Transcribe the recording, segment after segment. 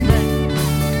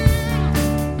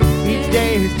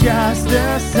stays just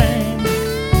the same.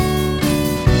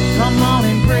 Come on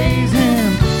and praise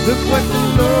him. Look what the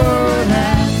Lord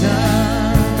has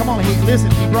done. Come on,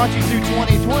 listen, he brought you through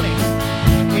 2020.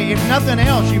 If nothing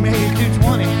else, you made it through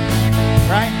 20,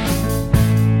 right?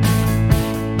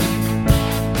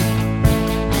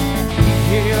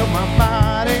 He healed my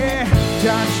body,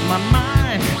 touched my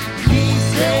mind. He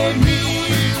saved me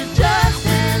just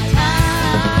in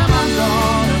time. I'm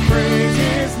gonna praise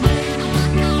his name.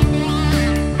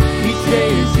 Each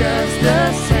day is just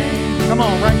the same. Come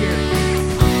on, right here.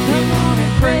 Come on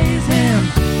and praise him.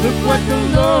 Look what the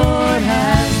Lord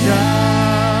has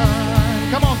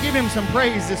done. Come on, give him some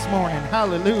praise this morning.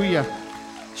 Hallelujah.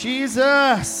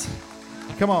 Jesus.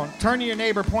 Come on, turn to your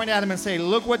neighbor, point at him and say,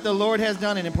 look what the Lord has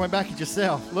done, and then point back at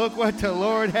yourself. Look what the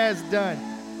Lord has done.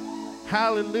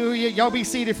 Hallelujah. Y'all be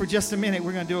seated for just a minute.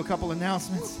 We're going to do a couple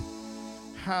announcements.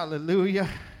 Hallelujah.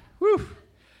 Woo.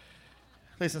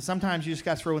 Listen, sometimes you just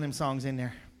got to throw them songs in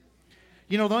there.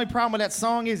 You know, the only problem with that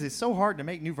song is it's so hard to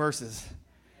make new verses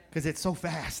because it's so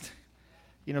fast.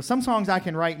 You know, some songs I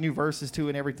can write new verses to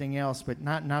and everything else, but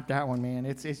not that one, man.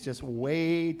 It's just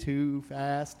way too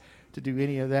fast to do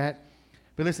any of that.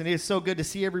 But listen, it is so good to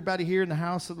see everybody here in the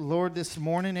house of the Lord this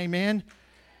morning. Amen.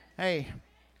 Hey,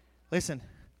 listen,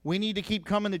 we need to keep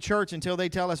coming to church until they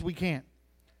tell us we can't.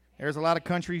 There's a lot of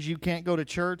countries you can't go to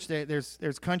church.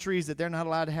 There's countries that they're not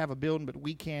allowed to have a building, but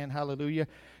we can. Hallelujah.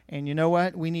 And you know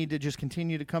what? We need to just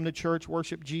continue to come to church,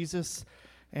 worship Jesus,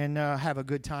 and have a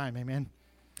good time. Amen.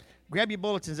 Grab your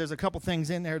bulletins. There's a couple things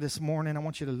in there this morning I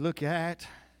want you to look at.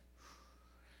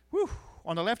 Whew.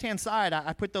 On the left-hand side,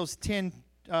 I put those 10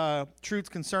 truths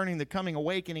concerning the coming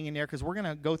awakening in there because we're going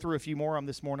to go through a few more of them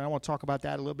this morning. I want to talk about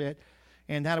that a little bit,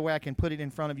 and that way I can put it in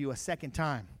front of you a second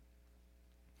time.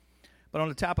 But on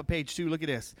the top of page 2, look at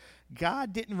this.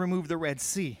 God didn't remove the Red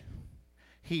Sea.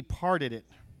 He parted it.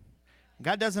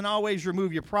 God doesn't always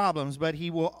remove your problems, but he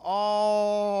will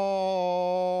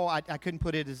I couldn't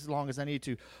put it as long as I need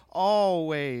to,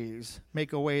 always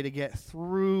make a way to get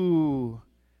through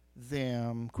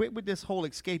them. Quit with this whole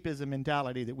escapism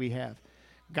mentality that we have.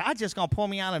 God's just going to pull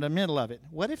me out of the middle of it.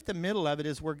 What if the middle of it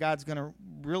is where God's going to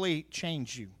really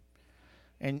change you?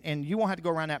 And you won't have to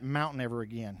go around that mountain ever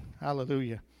again.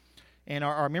 Hallelujah. And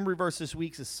our memory verse this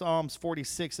week is Psalms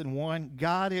 46:1.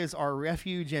 God is our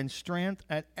refuge and strength,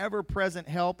 an ever-present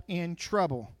help in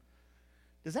trouble.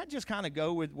 Does that just kind of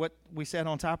go with what we said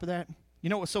on top of that? You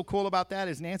know what's so cool about that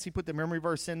is Nancy put the memory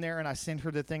verse in there, and I sent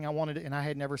her the thing I wanted, and I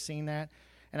had never seen that.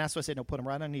 And that's why I said, no, put them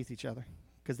right underneath each other,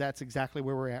 because that's exactly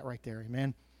where we're at right there.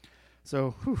 Amen.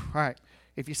 So, all right.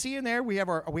 If you see in there, we have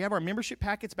our membership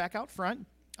packets back out front.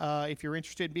 If you're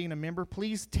interested in being a member,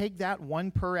 please take that,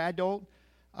 one per adult.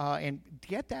 And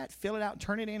get that, fill it out,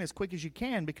 turn it in as quick as you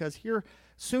can, because here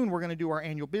soon we're going to do our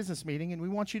annual business meeting, and we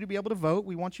want you to be able to vote.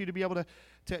 We want you to be able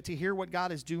to hear what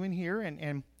God is doing here,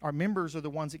 and our members are the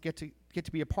ones that get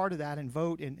to be a part of that and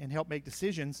vote and help make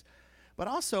decisions. But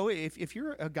also, if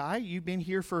you're a guy,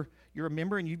 you're a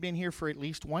member and you've been here for at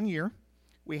least 1 year,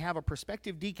 we have a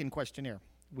prospective deacon questionnaire.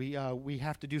 We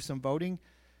have to do some voting.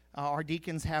 Our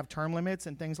deacons have term limits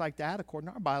and things like that according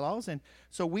to our bylaws, and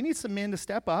so we need some men to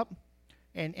step up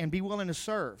and be willing to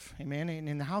serve. Amen. And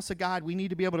in the house of God, we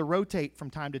need to be able to rotate from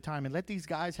time to time and let these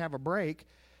guys have a break.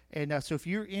 And so if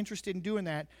you're interested in doing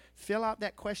that, fill out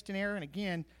that questionnaire. And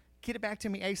again, get it back to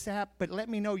me ASAP, but let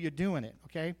me know you're doing it,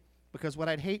 okay? Because what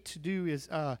I'd hate to do is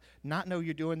not know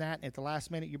you're doing that, and at the last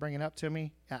minute you bring it up to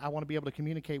me. I want to be able to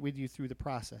communicate with you through the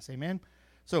process. Amen?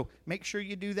 So make sure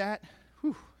you do that.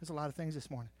 Whew, there's a lot of things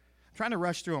this morning. I'm trying to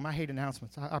rush through them. I hate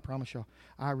announcements. I promise y'all.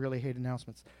 I really hate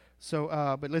announcements. So,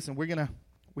 but listen, we're gonna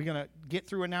get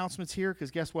through announcements here,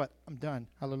 because guess what? I'm done.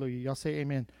 Hallelujah. Y'all say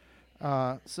amen.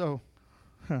 I'm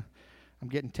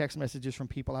getting text messages from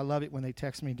people. I love it when they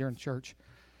text me during church.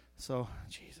 So,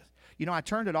 Jesus. You know, I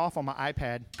turned it off on my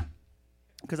iPad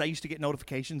because I used to get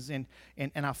notifications, and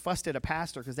I fussed at a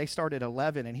pastor because they started at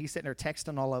 11, and he's sitting there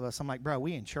texting all of us. I'm like, bro,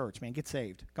 we in church, man. Get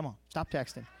saved. Come on. Stop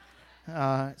texting.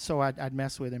 So I'd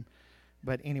mess with him.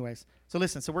 But anyways, so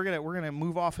listen, so we're gonna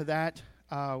move off of that.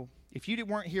 If you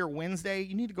weren't here Wednesday,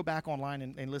 you need to go back online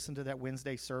and listen to that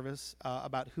Wednesday service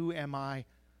about who am I,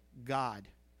 God,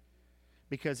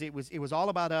 because it was all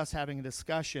about us having a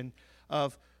discussion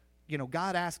of, you know,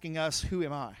 God asking us, who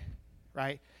am I,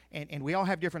 right? And we all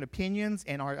have different opinions,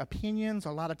 and our opinions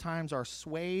a lot of times are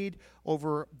swayed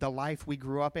over the life we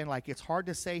grew up in. Like, it's hard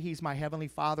to say he's my heavenly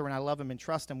father and I love him and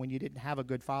trust him when you didn't have a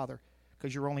good father,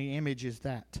 because your only image is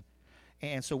that.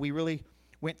 And so we really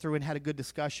went through and had a good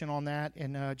discussion on that,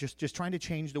 and just trying to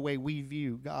change the way we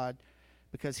view God,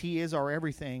 because he is our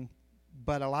everything.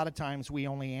 But a lot of times we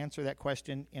only answer that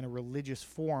question in a religious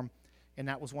form And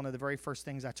that was one of the very first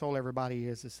things I told everybody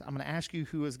is I'm going to ask you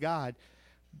who is God,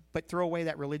 but throw away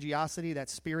that religiosity, that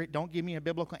spirit. Don't give me a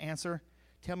biblical answer.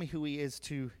 Tell me who he is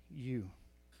to you.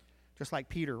 Just like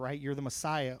Peter, right? You're the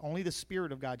Messiah. Only the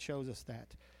Spirit of God shows us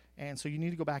that. And so you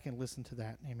need to go back and listen to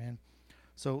that. Amen.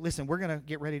 So listen, we're going to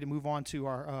get ready to move on to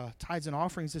our tithes and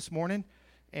offerings this morning.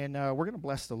 And we're going to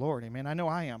bless the Lord. Amen. I know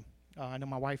I am. I know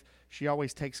my wife, she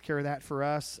always takes care of that for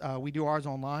us. We do ours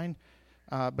online.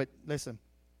 But listen,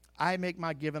 I make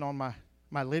my giving on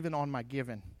my living on my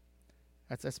giving.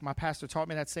 That's my pastor taught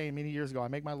me that saying many years ago. I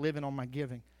make my living on my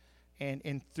giving.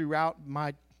 And throughout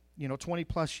my 20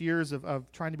 plus years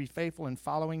of trying to be faithful and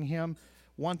following him,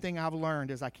 one thing I've learned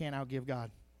is I can't outgive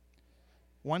God.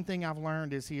 One thing I've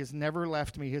learned is he has never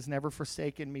left me, he has never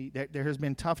forsaken me. There has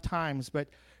been tough times, but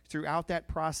throughout that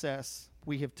process,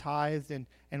 we have tithed and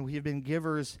we have been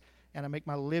givers, and I make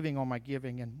my living on my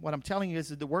giving. And what I'm telling you is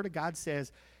that the Word of God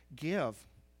says, give.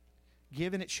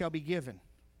 Give and it shall be given.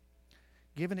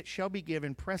 Give and it shall be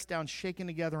given, pressed down, shaken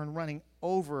together, and running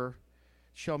over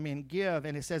shall men give.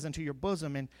 And it says unto your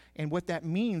bosom. And what that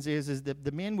means is that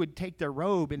the men would take their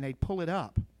robe and they'd pull it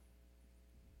up.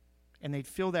 And they'd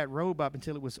fill that robe up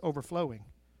until it was overflowing.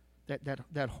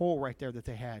 That hole right there that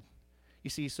they had. You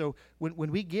see, so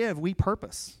when we give, we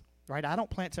purpose. Right? I don't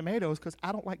plant tomatoes because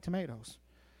I don't like tomatoes.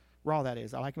 Raw, that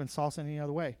is. I like them in sauce in any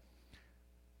other way.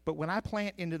 But when I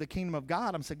plant into the kingdom of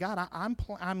God, I'm saying, God,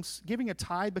 I'm giving a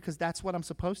tithe because that's what I'm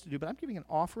supposed to do. But I'm giving an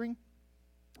offering,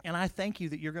 and I thank you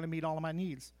that you're going to meet all of my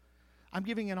needs. I'm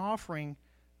giving an offering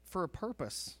for a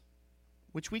purpose,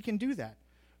 which we can do that.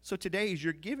 So today, as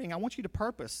you're giving, I want you to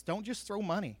purpose. Don't just throw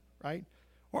money, right?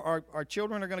 Or our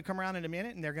children are going to come around in a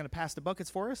minute, and they're going to pass the buckets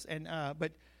for us.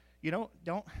 But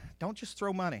don't just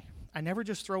throw money. I never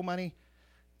just throw money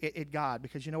at God,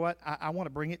 because you know what? I want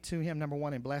to bring it to him, number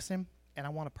one, and bless him, and I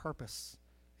want a purpose.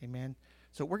 Amen.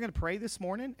 So we're going to pray this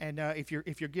morning, and if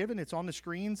you're giving, it's on the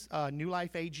screens,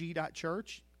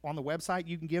 newlifeag.church. On the website,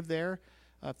 you can give there.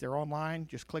 If they're online,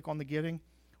 just click on the giving,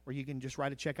 or you can just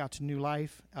write a check out to New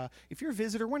Life. If you're a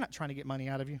visitor, we're not trying to get money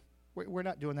out of you. We're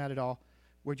not doing that at all.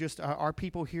 We're just, our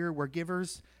people here, we're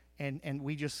givers, and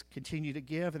we just continue to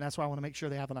give, and that's why I want to make sure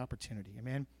they have an opportunity.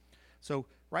 Amen. So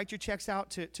write your checks out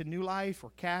to New Life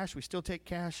or cash. We still take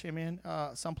cash. Amen.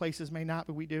 Some places may not,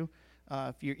 but we do.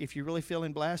 If you're really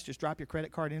feeling blessed, just drop your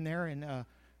credit card in there, and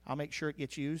I'll make sure it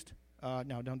gets used.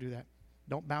 No, don't do that.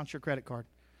 Don't bounce your credit card.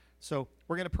 So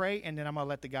we're going to pray, and then I'm going to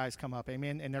let the guys come up.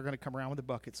 Amen. And they're going to come around with a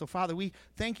bucket. So, Father, we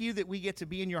thank you that we get to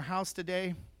be in your house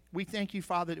today. We thank you,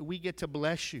 Father, that we get to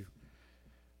bless you.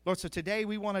 Lord, so today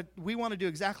we want to do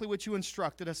exactly what you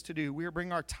instructed us to do. We are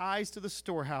bringing our tithes to the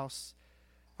storehouse.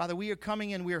 Father, we are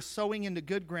coming and we are sowing into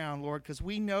good ground, Lord, because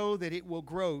we know that it will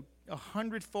grow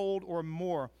 100-fold or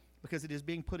more because it is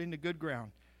being put into good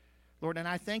ground. Lord, and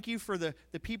I thank you for the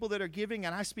people that are giving,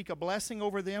 and I speak a blessing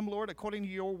over them, Lord, according to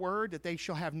your word, that they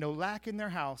shall have no lack in their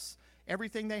house.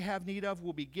 Everything they have need of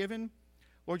will be given.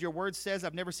 Lord, your word says,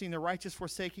 I've never seen the righteous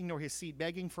forsaking nor his seed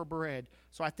begging for bread.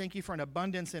 So I thank you for an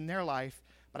abundance in their life.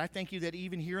 But I thank you that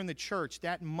even here in the church,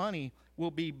 that money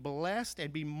will be blessed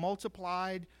and be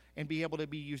multiplied and be able to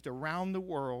be used around the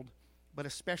world, but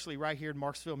especially right here in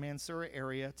Marksville, Mansura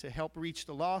area, to help reach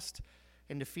the lost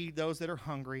and to feed those that are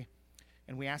hungry.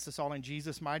 And we ask this all in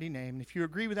Jesus' mighty name. And if you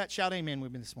agree with that, shout amen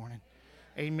with me this morning.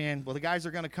 Amen. Well, the guys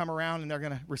are going to come around and they're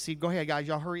going to receive. Go ahead, guys.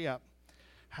 Y'all hurry up.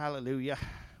 Hallelujah.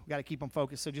 We got to keep them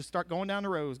focused. So just start going down the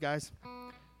rows, guys.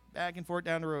 Back and forth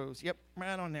down the rows. Yep,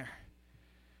 right on there.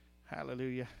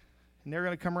 Hallelujah. And they're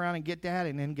going to come around and get that,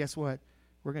 and then guess what?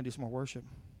 We're going to do some more worship.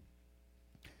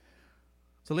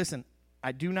 So listen,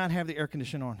 I do not have the air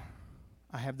conditioner on.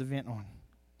 I have the vent on.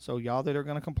 So y'all that are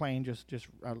going to complain, just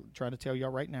I'll try to tell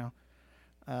y'all right now,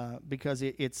 because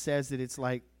it says that it's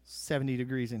like 70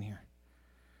 degrees in here.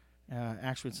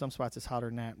 Actually, in some spots it's hotter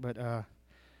than that, but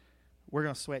we're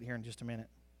going to sweat here in just a minute,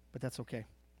 but that's okay.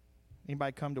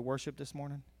 Anybody come to worship this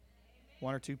morning?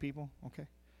 One or two people? Okay.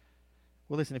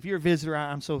 Well, listen, if you're a visitor,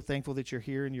 I'm so thankful that you're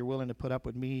here and you're willing to put up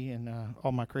with me and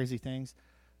all my crazy things.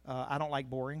 I don't like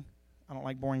boring. I don't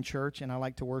like boring church, and I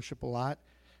like to worship a lot.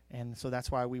 And so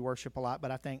that's why we worship a lot.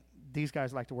 But I think these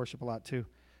guys like to worship a lot too.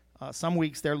 Some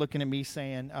weeks they're looking at me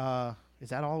saying, is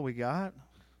that all we got?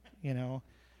 You know.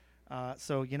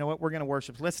 So you know what? We're going to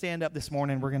worship. Let's stand up this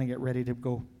morning. We're going to get ready to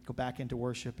go back into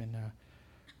worship and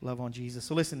love on Jesus.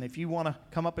 So listen, if you want to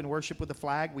come up and worship with a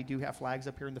flag, we do have flags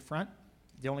up here in the front.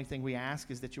 The only thing we ask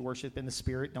is that you worship in the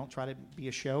Spirit. Don't try to be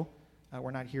a show.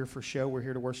 We're not here for show. We're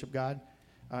here to worship God.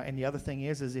 And the other thing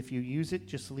is if you use it,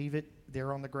 just leave it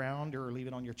there on the ground or leave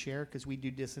it on your chair, because we do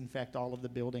disinfect all of the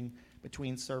building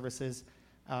between services.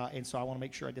 And so I want to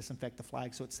make sure I disinfect the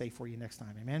flag so it's safe for you next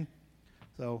time. Amen?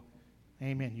 So,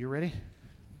 amen. You ready?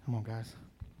 Come on, guys.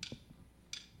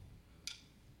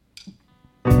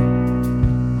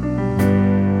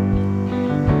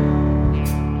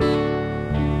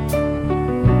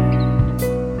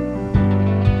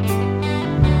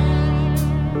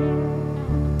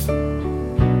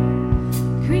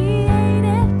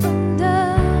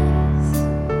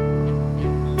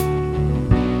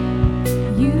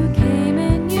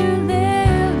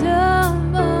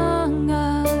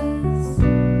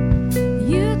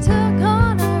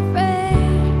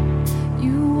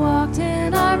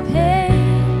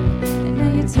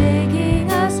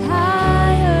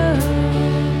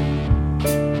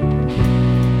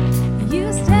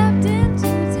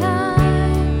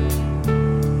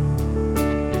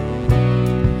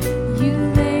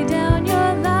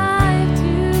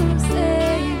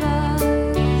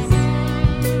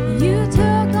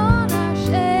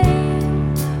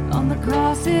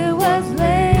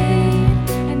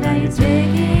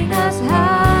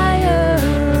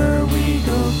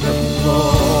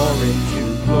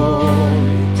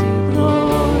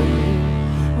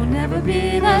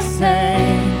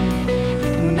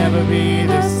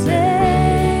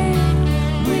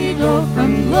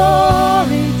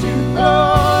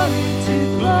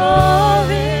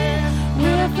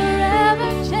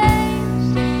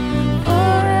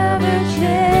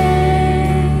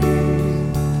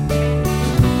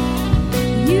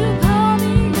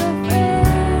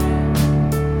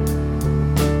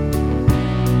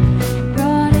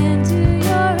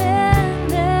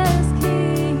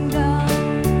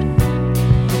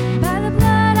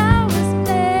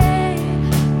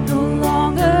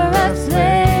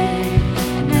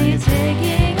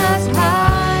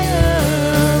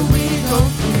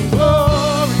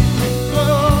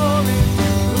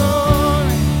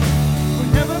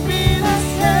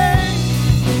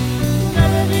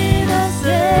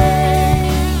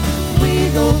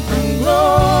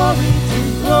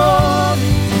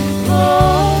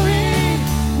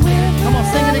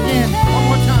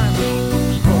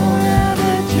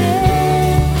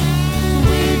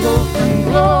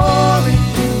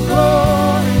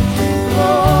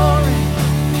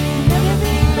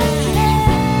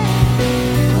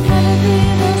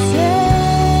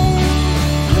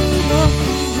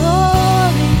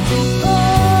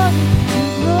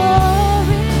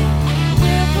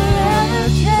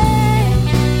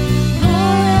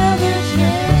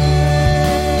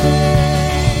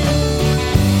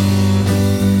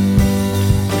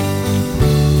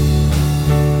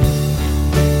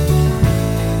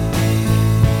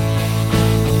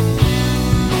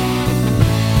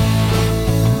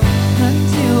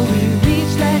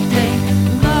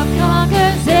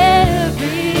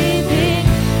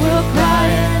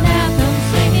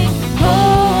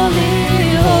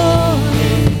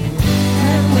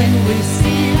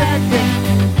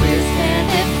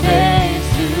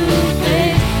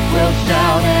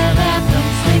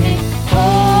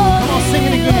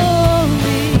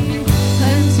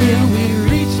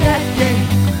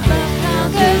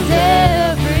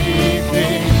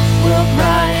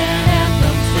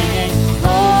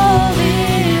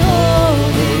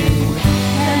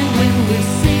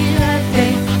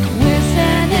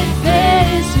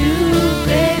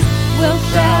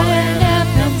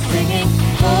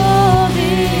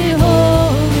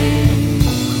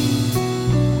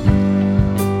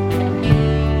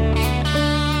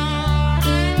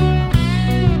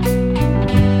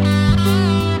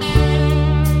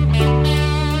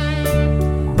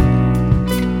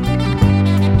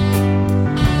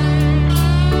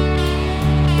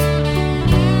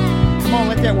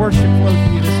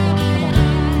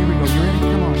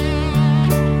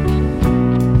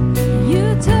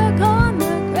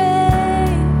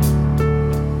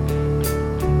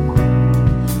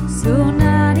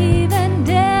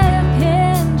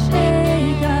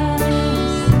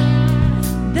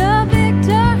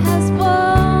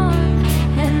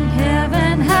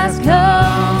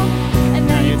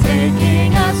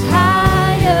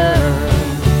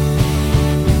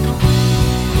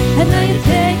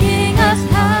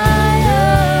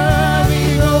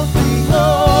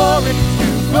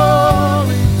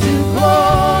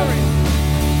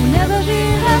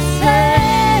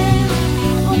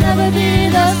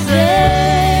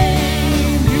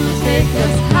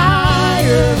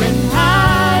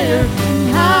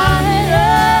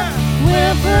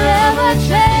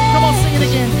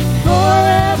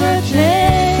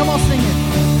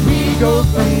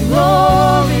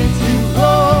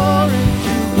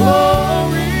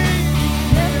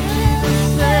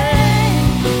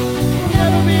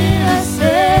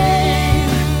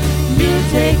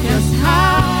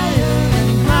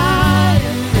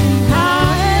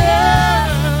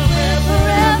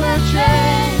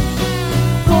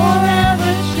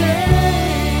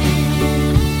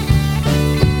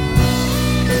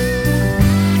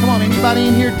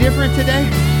 different today?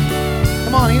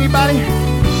 Come on, anybody?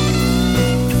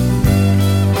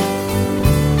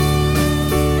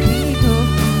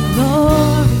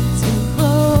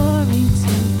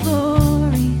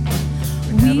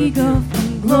 We go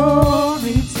from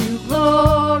glory to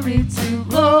glory to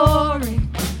glory.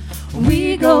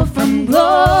 We go from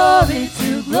glory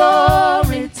to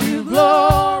glory to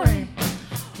glory.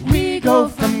 We go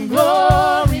from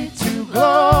glory to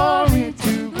glory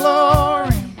to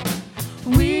glory.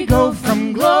 We go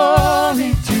from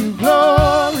glory to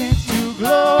glory to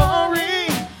glory.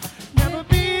 Never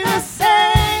be the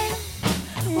same.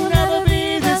 We'll never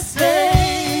be the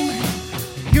same.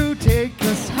 You take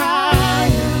us higher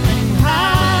and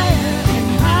higher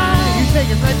and higher. You take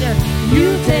us right there. You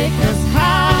take us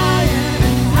higher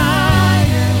and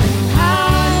higher and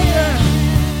higher.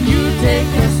 You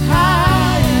take us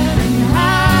higher and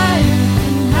higher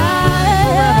and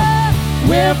higher.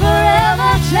 We're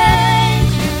forever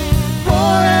changed,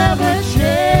 forever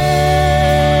changed.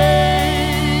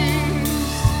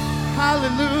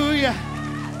 Hallelujah.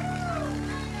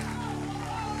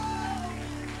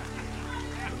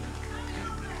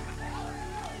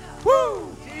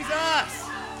 Woo! Jesus!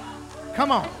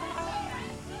 Come on.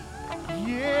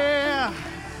 Yeah.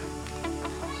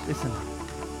 Listen.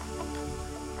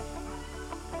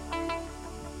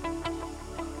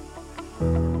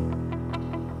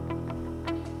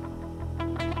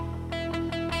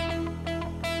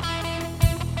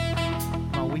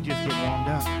 Oh, we just get warmed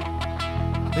up.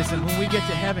 Listen, when we get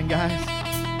to heaven, guys,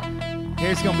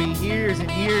 there's going to be years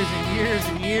and years and years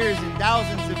and years and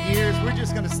thousands of years. We're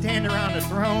just going to stand around the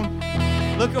throne,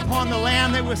 look upon the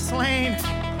Lamb that was slain,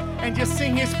 and just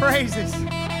sing his praises.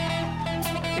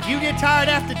 If you get tired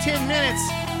after 10 minutes,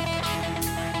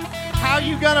 how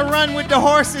you going to run with the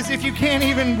horses if you can't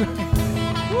even...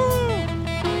 Woo.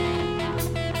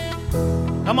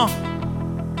 Come on.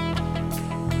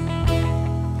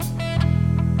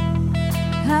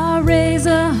 I raise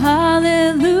a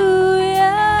hallelujah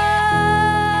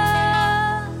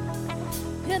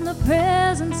in the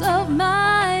presence of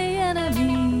my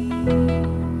enemies.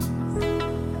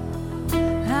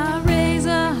 I raise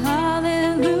a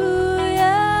hallelujah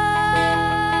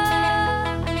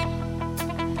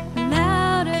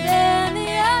louder than the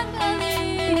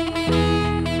unbelief.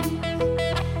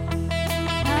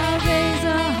 I raise a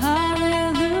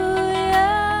hallelujah.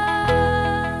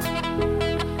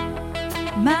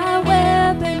 My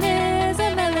weapon is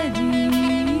a melody.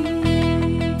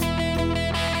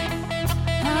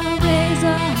 I raise a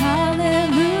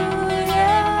hallelujah.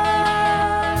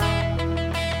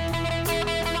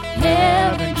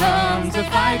 Heaven comes to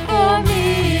fight for me.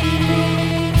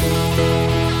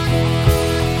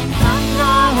 I'm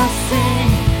gonna sing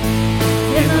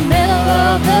in the middle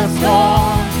of the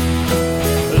storm.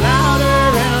 Louder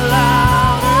and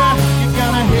louder, you're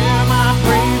gonna hear my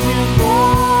praises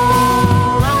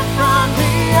roar up from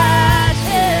the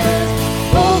ashes.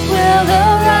 Hope will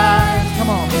arise. Come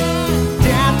on.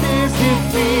 Death is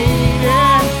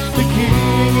defeated, the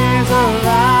King is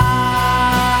alive.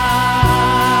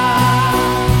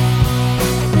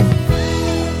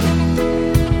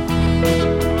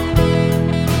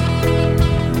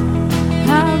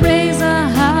 I raise a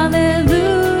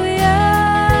hallelujah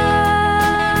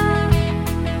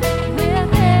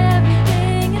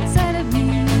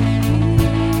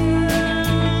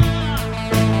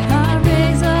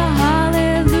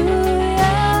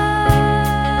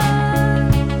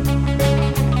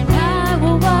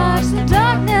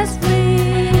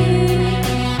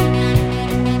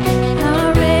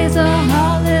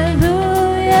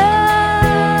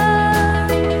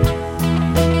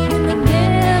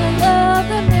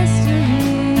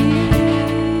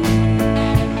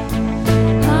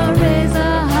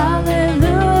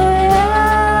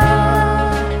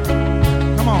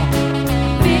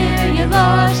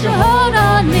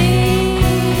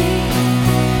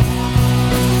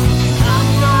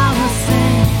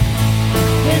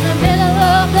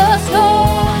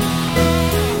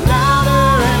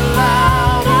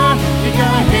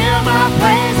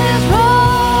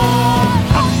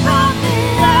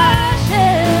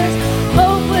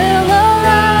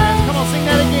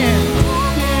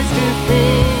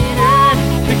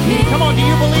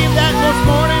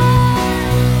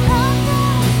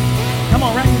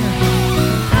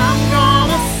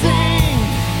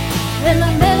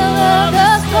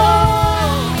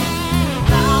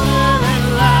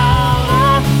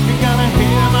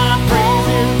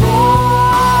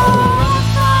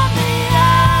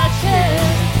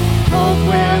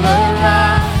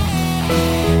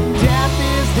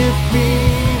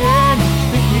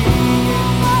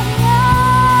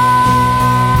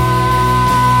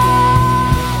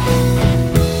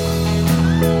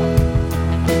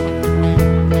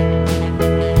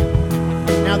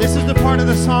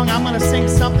song, I'm going to sing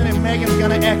something and Megan's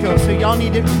going to echo. So y'all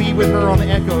need to be with her on the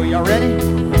echo. Y'all ready?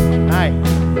 All right.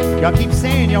 Y'all keep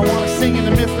saying y'all want to sing in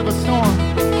the midst of a storm.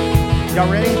 Y'all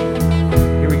ready?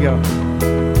 Here we go.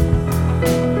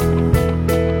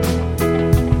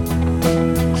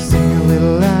 Sing a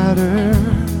little louder.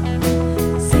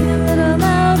 Sing a little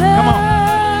louder. Come on.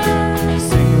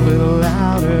 Sing a little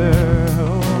louder.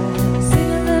 Sing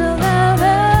a little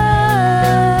louder.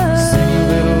 Sing a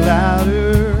little louder.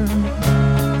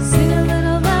 Sing a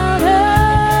little louder.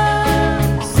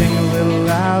 Sing a little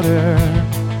louder.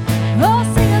 Oh,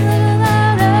 sing a little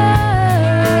louder.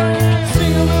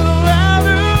 Sing a little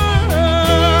louder.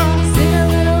 Sing a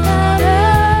little louder.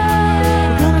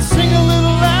 We're gonna sing a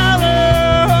little louder.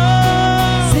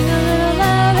 Sing a little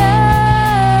louder.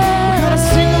 We're gonna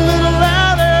sing a little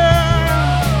louder.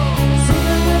 Sing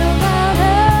a little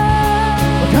louder.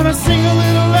 We're gonna sing a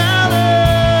little louder.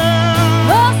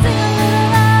 Oh, sing a little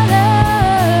louder.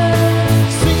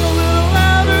 Sing a little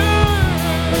louder.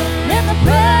 In the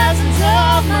presence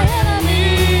of my enemy,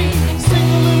 Sing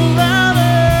a little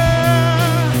louder.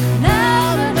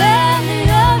 louder than the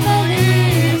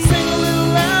unbelief. Sing a little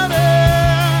louder.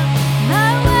 My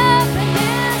weapon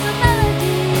is a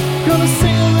melody. Gonna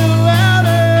sing a little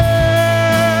louder.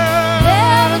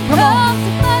 Heaven Come on. comes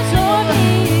to fight for me.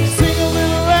 Sing a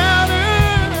little louder.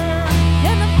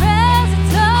 In the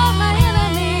presence of my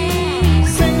enemy,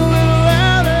 Sing a little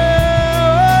louder.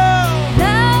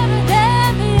 louder than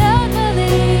the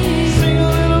unbelief. Sing a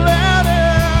little louder.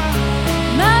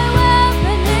 My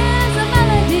weapon is a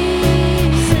melody.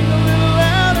 Sing a little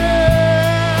louder.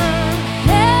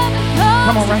 Heaven comes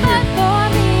Come on, to right here. fight for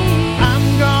me. I'm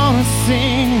gonna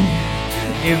sing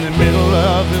in the middle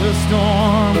of the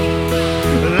storm.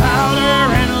 Louder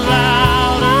and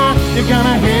louder, you're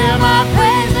gonna hear my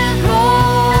praises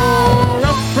roar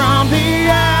up from the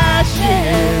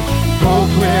ashes.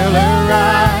 Hope will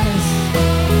arise.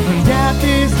 Death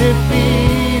is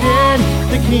defeated.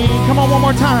 The King. Come on, one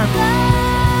more time.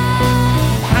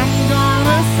 I'm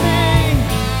gonna sing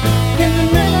in the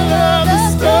middle of the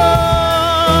storm.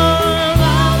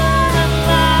 Louder and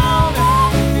louder,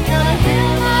 you're gonna hear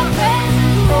my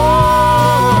praises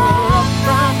roar up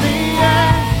from the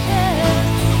ashes.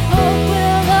 Hope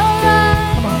will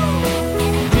arise. Come on.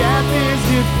 Death is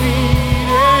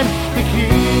defeated. The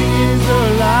King is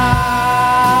alive.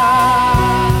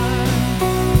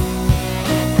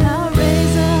 I'll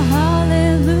raise a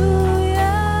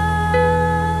hallelujah.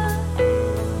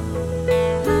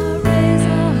 I'll raise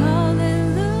a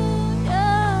hallelujah.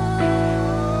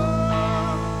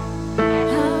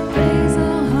 I'll raise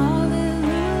a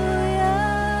hallelujah.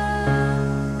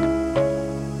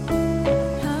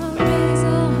 I'll raise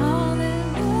a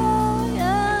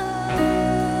hallelujah.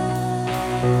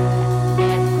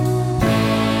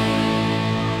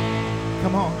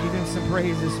 Come on, give him some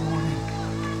praise this morning.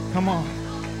 Come on.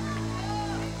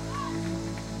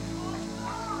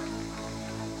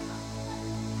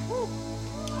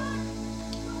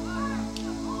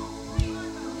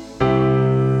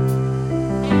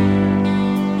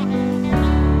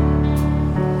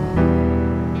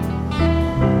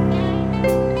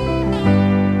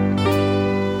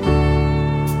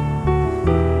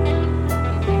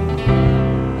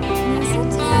 There's a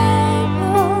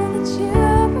table that you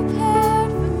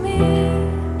prepared for me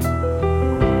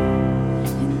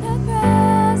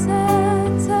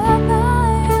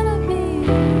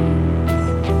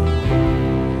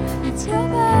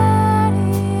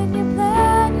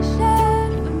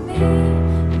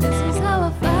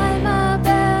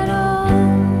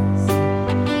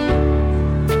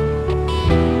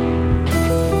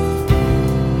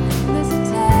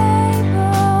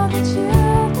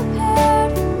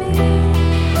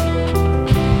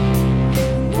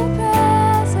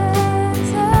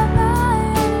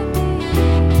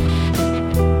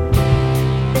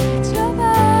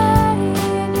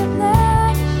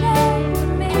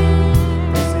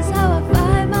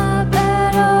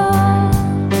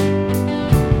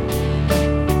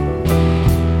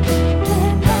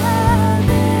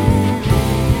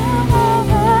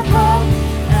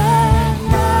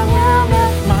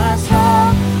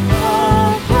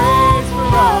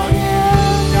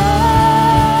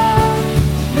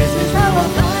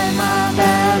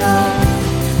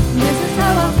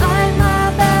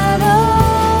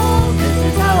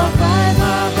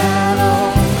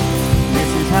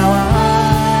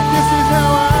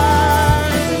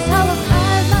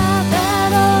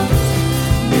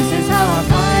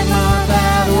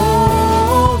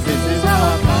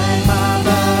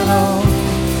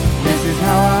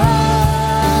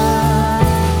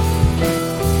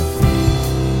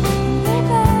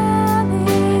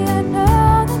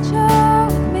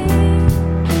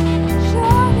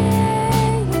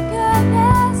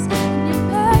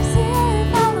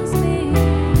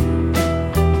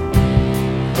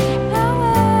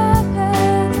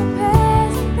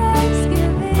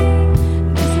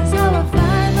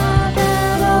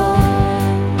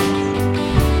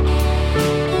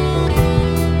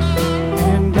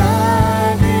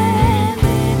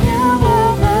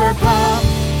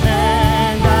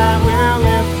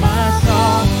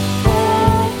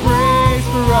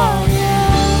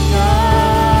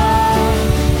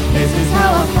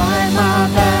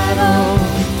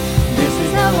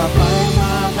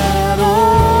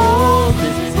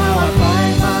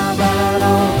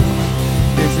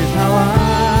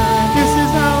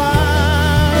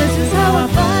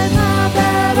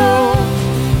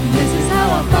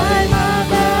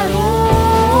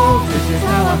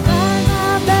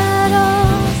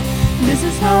battles. This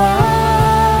is how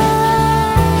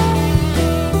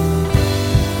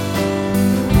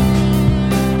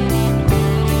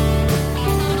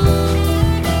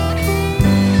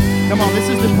Come on, this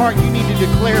is the part you need to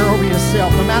declare over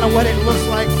yourself. No matter what it looks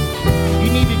like,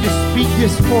 you need to just speak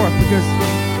this forth, because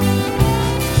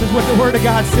this is what the Word of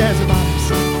God says about us.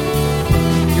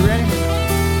 You ready?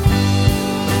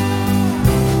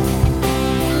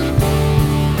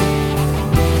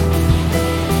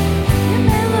 it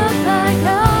may look like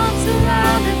I'm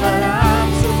surrounded, but I'm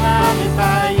surrounded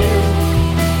by you.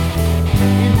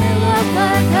 It may look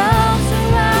like I'm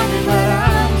surrounded, but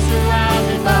I'm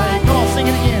surrounded by you. Come on, sing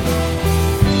it again.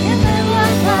 It may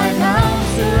look like I'm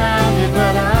surrounded,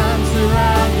 but I'm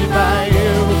surrounded by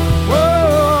you.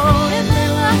 Whoa! It may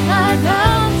look like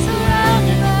I'm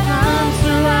surrounded, but I'm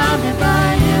surrounded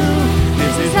by you.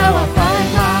 This is how I fight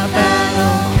my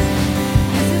battles.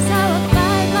 This is how I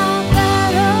fight my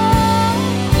battles.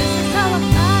 This is how I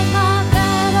fight my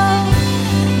battles.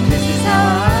 This is how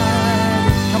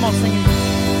Come on, sing it.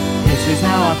 This is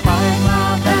how I fight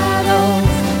my battles.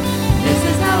 This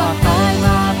is how I fight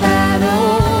my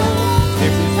battles.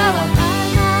 This is how I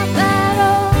fight my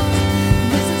battles.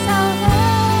 This is how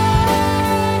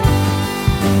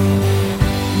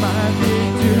My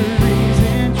victory's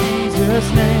in Jesus'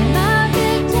 name. my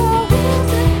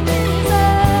victories in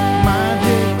Jesus. My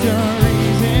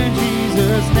victory's in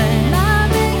Jesus' name. My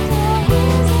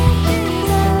victories in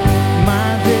Jesus. My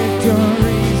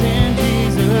victory's in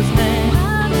Jesus' name.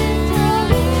 My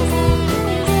victories in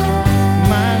Jesus.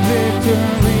 My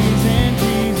victory's in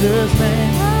Jesus'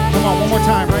 name. Come on, one more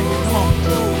time, right here. Come on.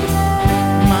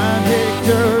 My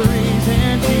victory's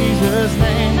in Jesus'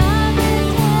 name. My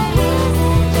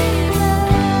victories in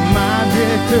Jesus. My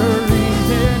victory's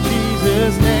in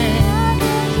Jesus' name.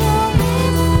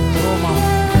 Come on.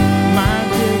 My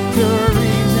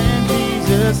victory's in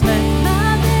Jesus' name.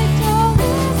 My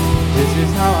victories. This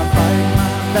is how I fight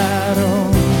my battle.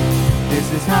 This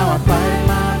is how I fight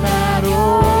my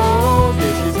battle.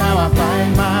 This is how I fight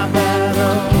my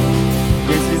battle.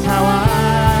 This is how I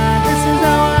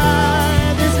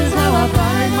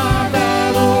fight my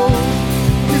battle.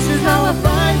 This is how I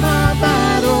fight my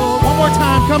battle. One more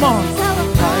time, come on.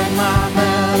 Fight my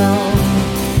battle.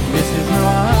 This is how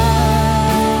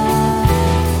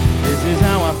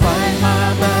I fight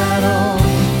my battle.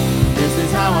 This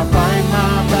is how I fight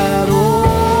my battle.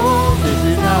 This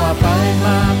is how I fight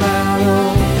my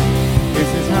battle. This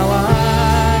is how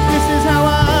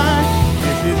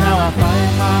I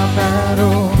fight my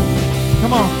battle.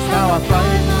 Come on, how I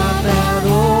fight my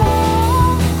battle.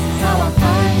 How I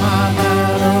fight my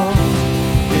battle.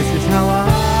 This is how I.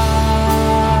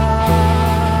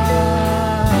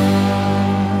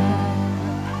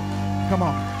 Come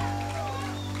on.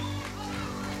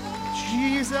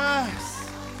 Jesus.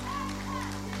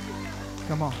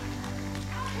 Come on.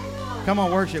 Come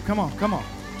on, worship. Come on, come on.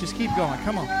 Just keep going.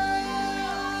 Come on.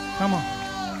 Come on.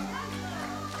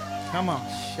 Come on.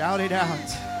 Shout it out.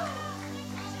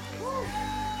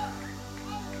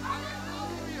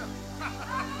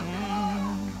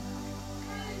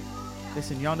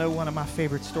 Listen, y'all know one of my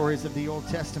favorite stories of the Old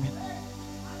Testament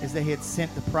is they had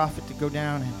sent the prophet to go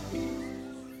down and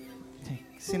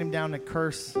sent him down to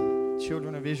curse the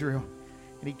children of Israel.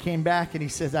 And he came back and he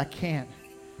says, I can't.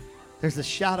 There's a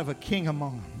shout of a king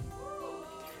among them.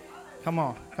 Come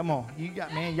on, come on.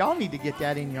 Y'all need to get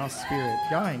that in your spirit.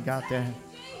 Y'all ain't got that.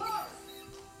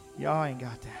 Y'all ain't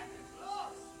got that.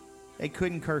 They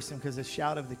couldn't curse him because the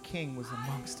shout of the king was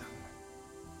amongst them.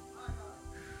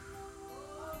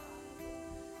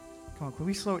 Come on, can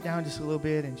we slow it down just a little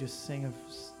bit and just sing of...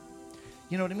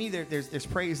 You know, to me, there's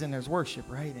praise and there's worship,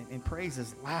 right? And praise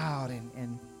is loud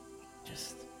and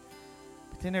just...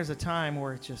 But then there's a time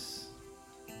where it just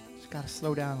got to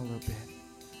slow down a little bit.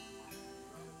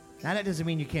 Now, that doesn't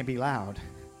mean you can't be loud.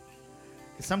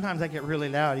 Because sometimes I get really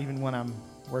loud even when I'm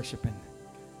worshiping.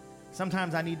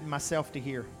 Sometimes I need myself to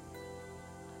hear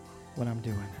what I'm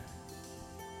doing.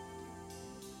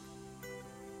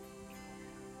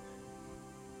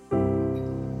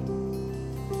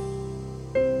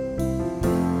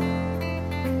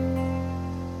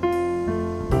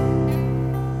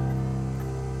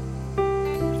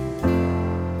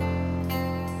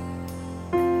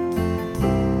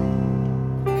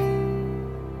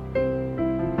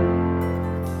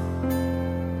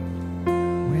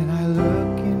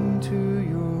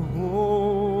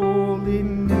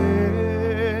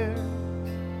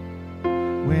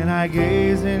 I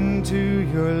gaze into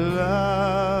your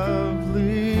loveliness,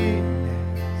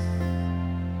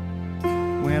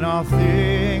 when all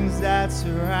things that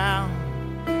surround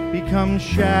become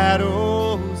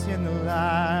shadows in the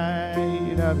light.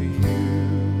 of you.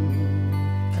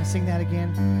 Can I sing that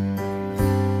again?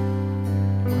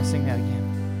 I want to sing that again.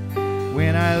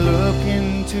 When I look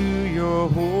into your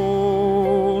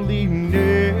holiness,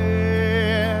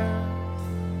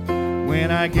 when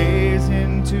I gaze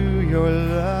into your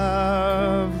loveliness,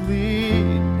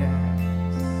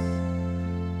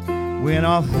 when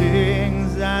all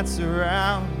things that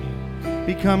surround me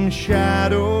become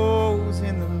shadows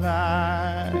in the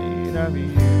light of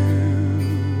you,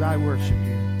 I worship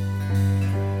you.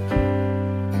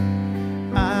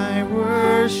 I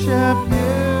worship you.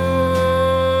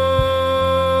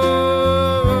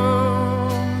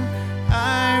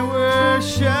 I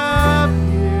worship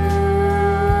you.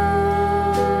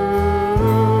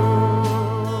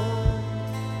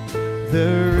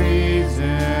 The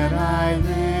reason I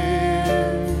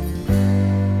live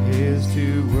is to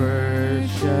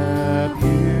worship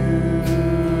you.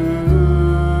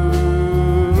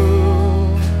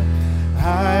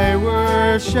 I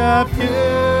worship you.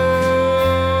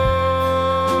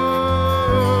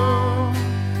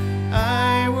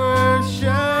 I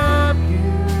worship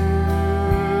you.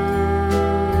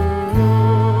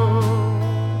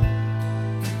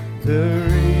 The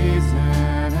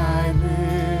reason I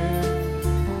live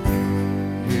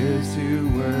is to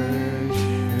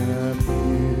worship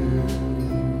you.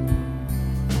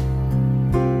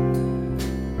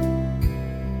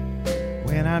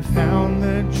 When I found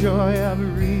the joy of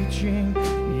reaching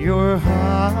your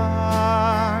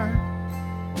heart,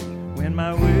 when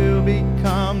my will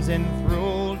becomes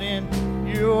enthralled in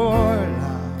your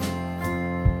love,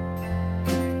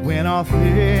 when all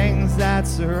things that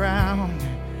surround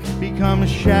become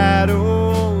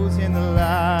shadows in the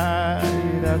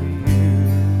light of you.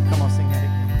 Come on, sing that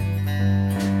again.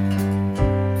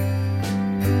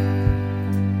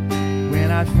 When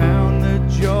I found the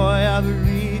joy of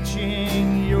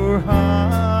reaching your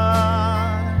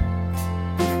heart,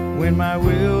 when my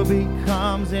will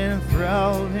becomes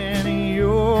enthralled in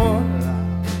your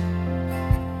love,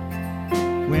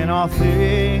 when all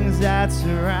things that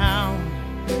surround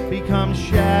become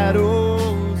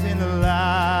shadows in the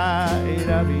light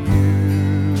of you,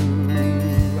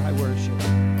 I worship.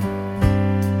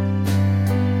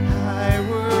 I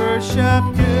worship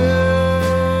you.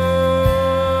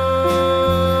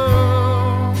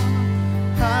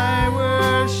 I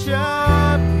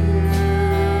worship you.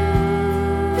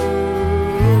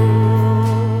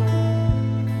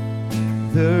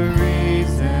 The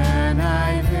reason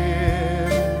I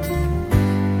live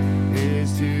is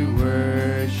to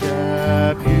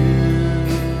worship you.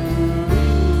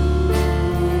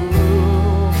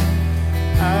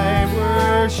 I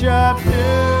worship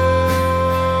you.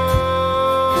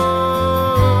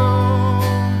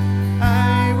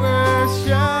 I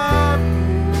worship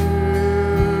you.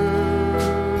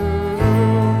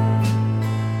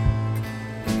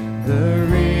 The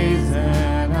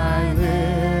reason I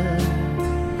live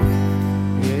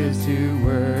is to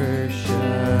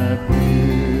worship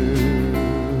you.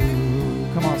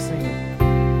 Come on, sing it.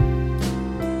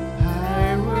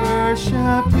 I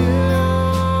worship you,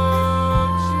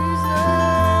 Jesus.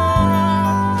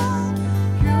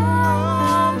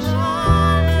 You're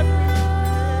my everything.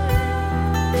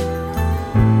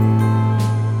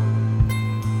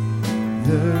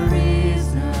 The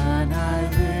reason I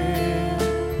live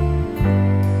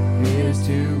is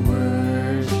to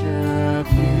worship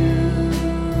you.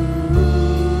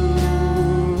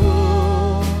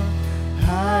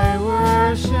 I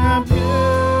worship you.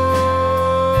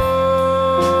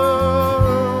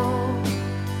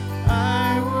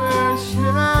 I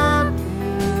worship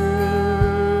you.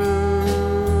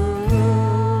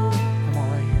 Come on,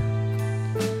 right here.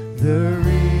 The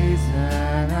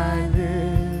reason I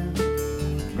live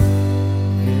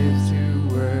is to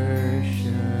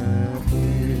worship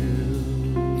you.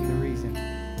 The reason.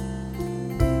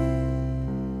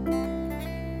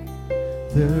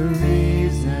 The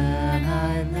reason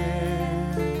I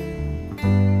live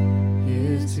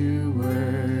is to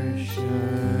worship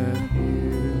you.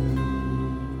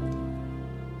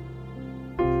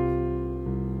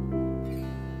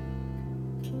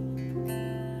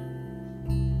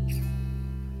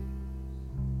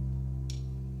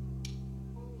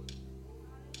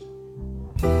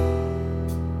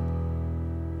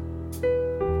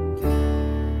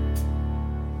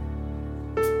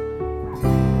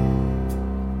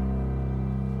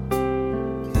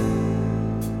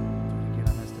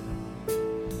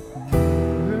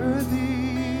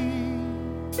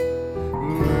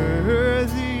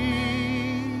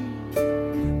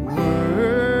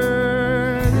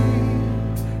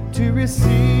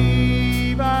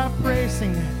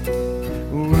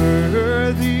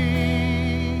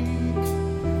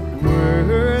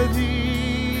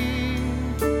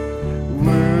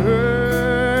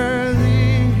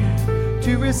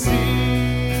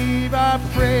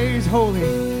 He's holy.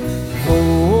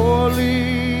 Holy,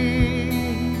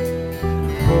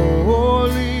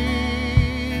 holy,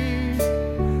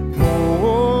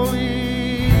 holy.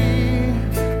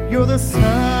 You're the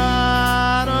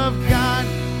Son of God.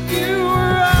 You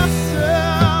are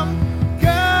awesome.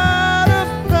 God of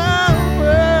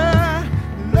power,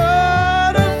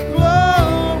 Lord of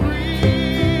glory.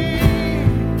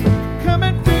 Come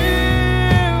and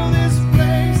fill this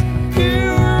place.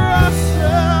 You are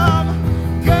awesome.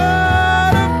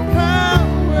 God of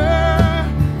power,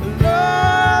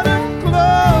 Lord of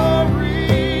glory.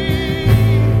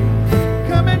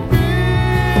 Come and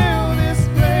fill this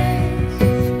place.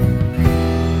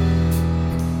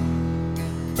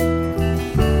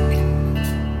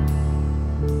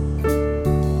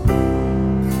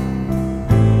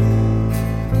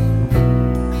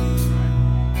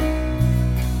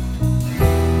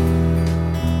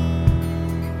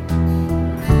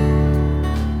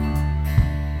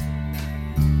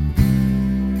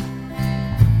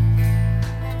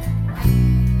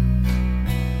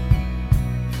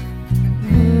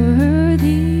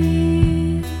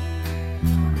 Worthy,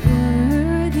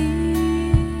 worthy,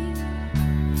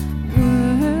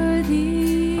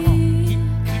 worthy.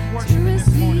 Keep worshiping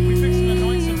this morning. We fix to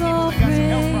anoint some people that got some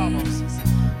health problems.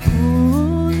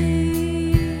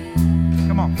 Holy,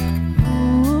 Come on.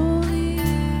 holy,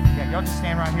 Yeah, y'all just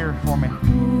stand right here for me.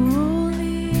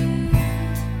 holy.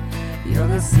 You're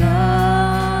the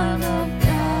Son of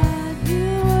God.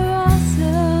 You are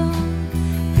awesome.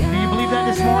 Do you believe that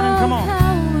this morning? Come on.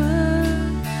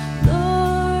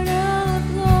 Lord of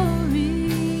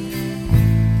glory,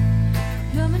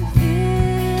 come and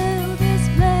fill this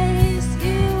place.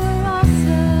 You are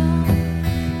awesome,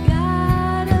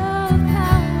 God of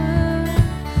power,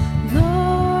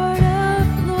 Lord of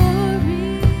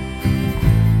glory.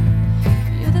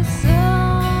 You're the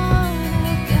Son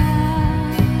of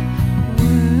God,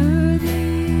 worthy,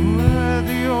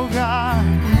 Worthy, oh God.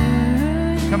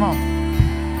 worthy. Come on.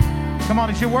 Come on,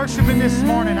 as you're worshiping this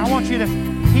morning, I want you to,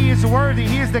 He is worthy.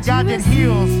 He is the God that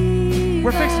heals.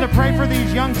 We're fixing to pray for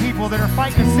these young people that are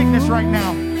fighting a sickness right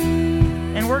now.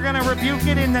 And we're going to rebuke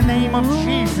it in the name of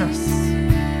Jesus.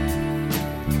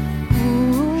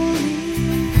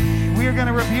 We are going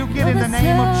to rebuke it in the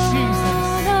name of Jesus.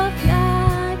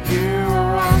 You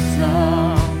are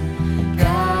awesome,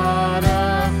 God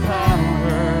of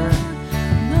power.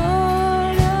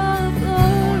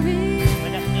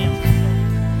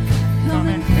 Come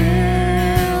and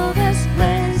fill this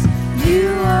place. You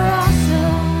are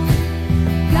awesome.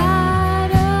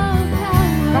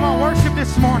 Come on, worship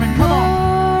this morning. Come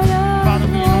on. Father,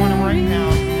 we anoint him right now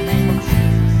in the name of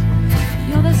Jesus.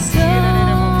 You're the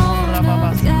Son of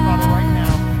Father, right God.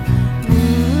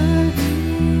 now.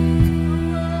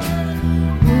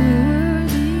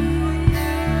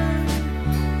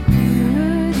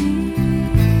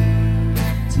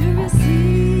 To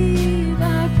receive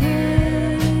our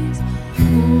praise,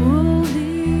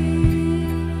 holy,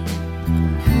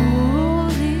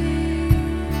 holy,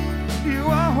 You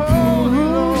are holy,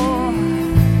 Lord.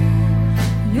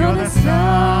 you're the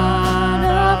Son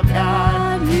of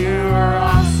God. You are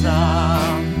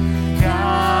awesome,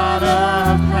 God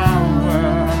of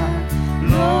power,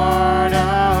 Lord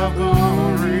of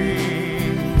glory.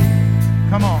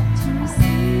 Come on. To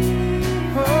receive,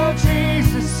 Oh,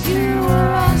 Jesus, you are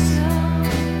awesome.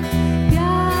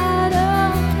 God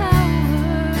of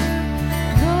power,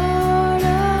 Lord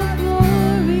of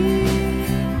glory.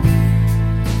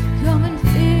 Come and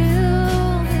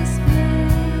fill this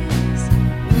place.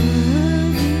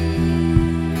 Worthy,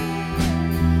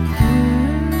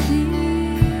 worthy,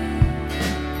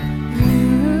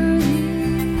 worthy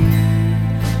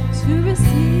to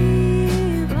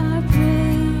receive our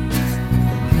praise.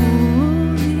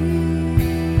 Holy,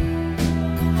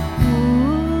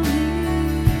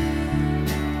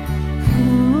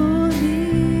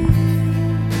 holy,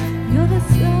 you're the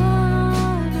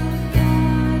Son of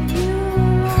God. You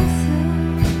are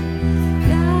awesome,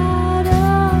 God of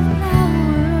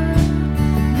power,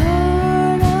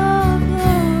 Lord of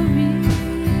glory.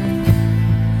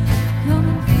 Come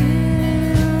and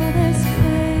fill this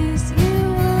place. You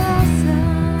are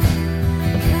awesome,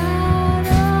 God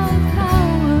of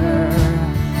power,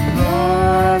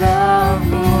 Lord of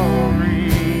glory.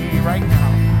 Right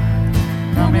now.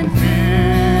 Come and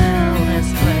fill this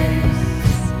place.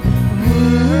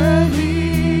 Worthy,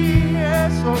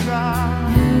 yes, oh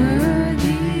God.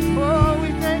 worthy, Oh, we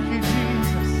thank you,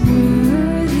 Jesus.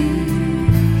 worthy.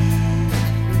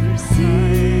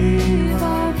 Receive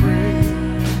our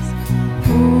praise.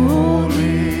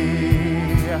 Holy,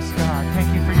 yes, God. Thank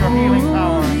you for your healing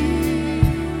power.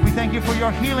 Holy, We thank you for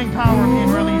your healing power being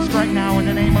released right now in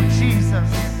the name of Jesus.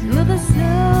 You're the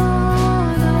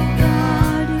Son of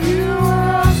God. You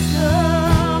are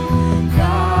awesome.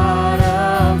 God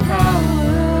of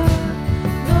power,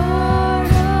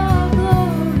 Lord of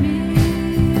glory.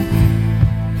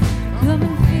 Come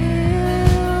and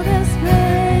fill this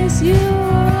place. You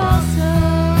are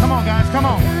awesome. Come on, guys, come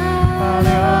on. God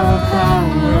of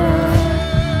power,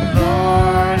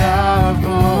 Lord of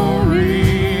glory,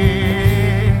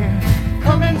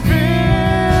 come and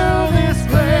fill this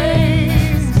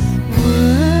place.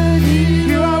 worthy,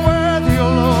 You are worthy, O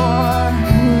Lord.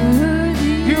 worthy,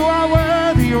 You are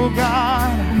worthy, O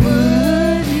God.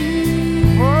 worthy.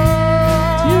 To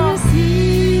Oh,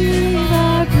 receive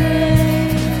our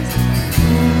praise,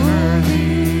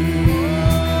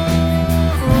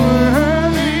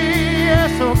 worthy,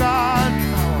 yes, O God.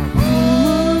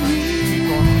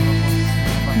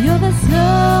 you're the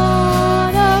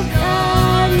Son of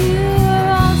God. You are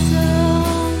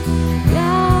awesome,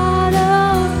 God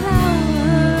of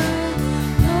power,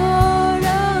 Lord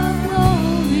of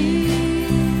glory.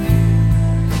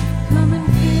 Come and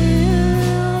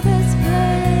fill this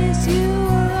place. You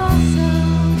are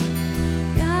awesome,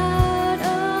 God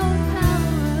of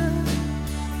power,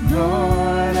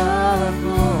 Lord of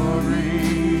glory,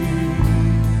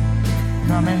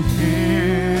 come and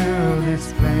fill this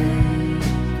place.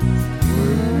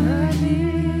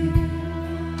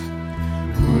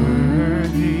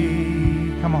 Worthy,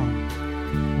 come on.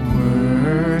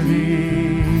 Worthy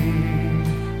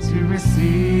to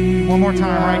receive. One more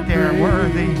time, right there.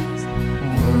 Worthy,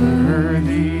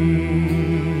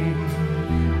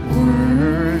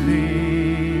 worthy,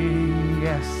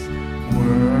 yes,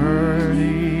 worthy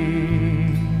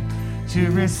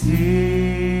to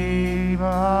receive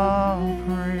all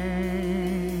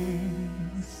praise.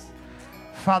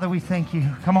 Father, we thank you.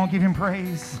 Come on, give him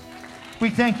praise. We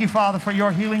thank you, Father, for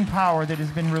your healing power that has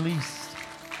been released.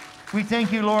 We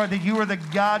thank you, Lord, that you are the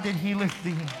God that healeth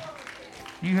thee.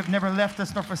 You have never left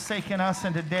us nor forsaken us,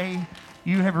 and today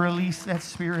you have released that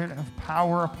spirit of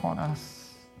power upon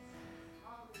us.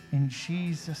 In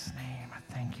Jesus' name, I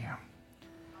thank you.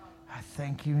 I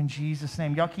thank you in Jesus'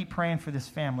 name. Y'all keep praying for this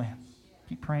family.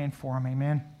 Keep praying for them.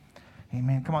 Amen.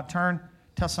 Amen. Come on, turn.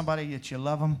 Tell somebody that you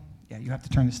love them. Yeah, you have to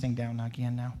turn this thing down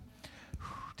again now.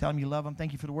 Tell them you love them.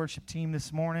 Thank you for the worship team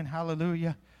this morning.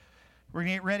 Hallelujah. We're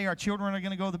going to get ready. Our children are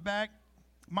going to go to the back.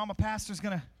 Mama Pastor's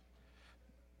going to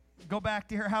go back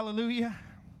there. Hallelujah.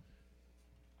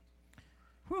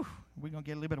 Whew. We're going to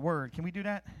get a little bit of word. Can we do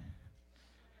that? I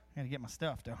got to get my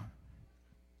stuff, though.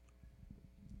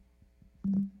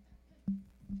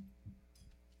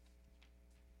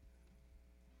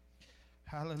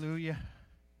 Hallelujah.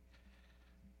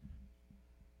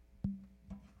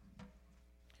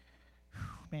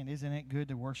 Man, isn't it good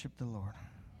to worship the Lord?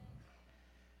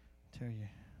 I tell you,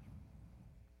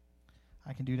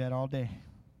 I can do that all day.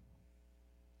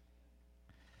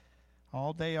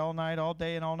 All day, all night, all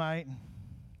day and all night. And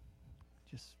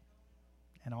just,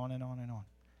 and on and on and on.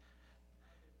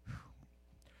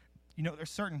 You know, there's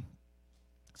certain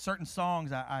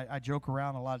songs I joke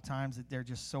around a lot of times that they're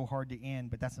just so hard to end,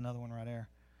 but that's another one right there.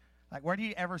 Like, where do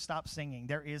you ever stop singing?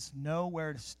 There is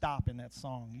nowhere to stop in that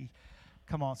song.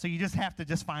 Come on. So you just have to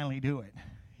just finally do it.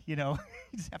 You know,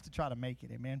 you just have to try to make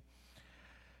it. Amen.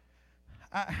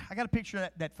 I got a picture of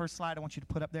that first slide I want you to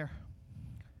put up there.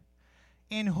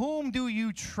 In whom do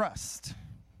you trust?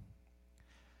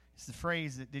 It's the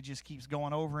phrase that just keeps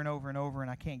going over and over and over,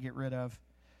 and I can't get rid of.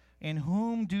 In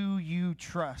whom do you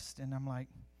trust? And I'm like,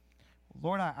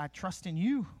 Lord, I trust in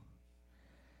you.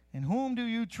 In whom do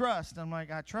you trust? I'm like,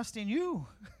 I trust in you.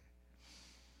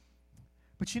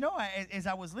 But you know, as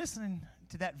I was listening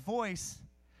to that voice,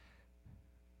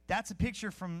 that's a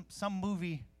picture from some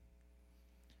movie.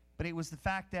 But it was the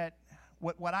fact that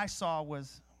what I saw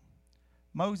was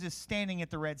Moses standing at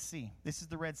the Red Sea. This is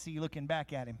the Red Sea looking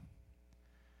back at him.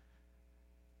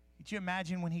 Could you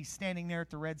imagine when he's standing there at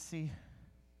the Red Sea?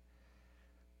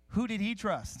 Who did he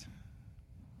trust?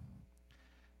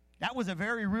 That was a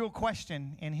very real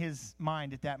question in his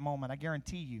mind at that moment, I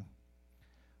guarantee you.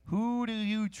 Who do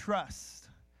you trust?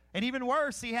 And even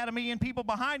worse, he had 1 million people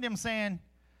behind him saying,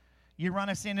 you run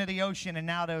us into the ocean, and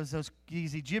now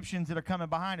these Egyptians that are coming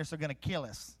behind us are going to kill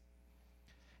us.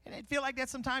 And it feel like that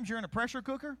sometimes you're in a pressure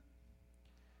cooker,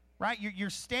 right? You're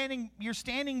standing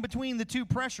between the two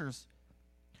pressures.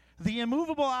 The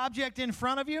immovable object in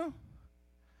front of you,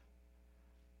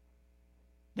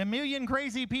 the 1 million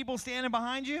crazy people standing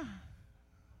behind you.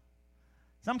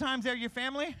 Sometimes they're your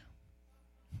family.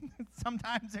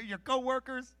 Sometimes they're your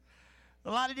coworkers.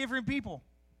 A lot of different people.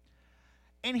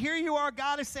 And here you are,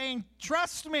 God is saying,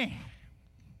 trust me.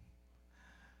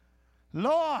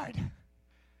 Lord,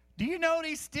 do you know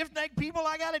these stiff-necked people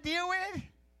I got to deal with?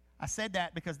 I said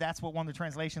that because that's what one of the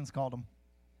translations called them.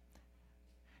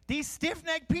 These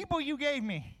stiff-necked people you gave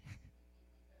me.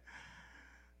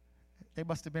 They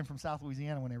must have been from South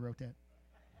Louisiana when they wrote that.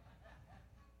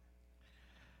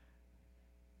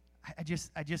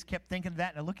 I just kept thinking of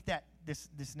that. Now look at that.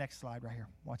 This next slide right here.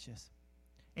 Watch this.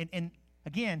 And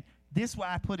again, this what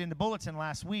I put in the bulletin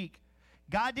last week.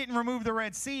 God didn't remove the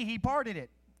Red Sea. He parted it.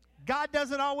 God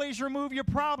doesn't always remove your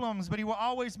problems, but he will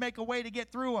always make a way to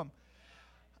get through them.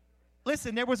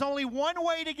 Listen, there was only one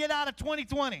way to get out of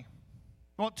 2020.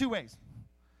 Well, two ways.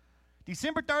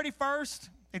 December 31st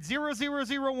at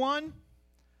 0001,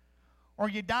 or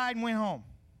you died and went home.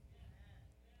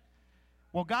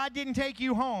 Well, God didn't take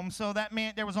you home, so that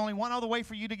meant there was only one other way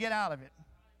for you to get out of it.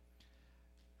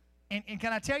 And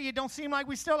can I tell you, it don't seem like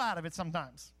we're still out of it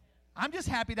sometimes. I'm just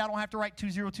happy that I don't have to write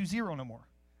 2020 no more.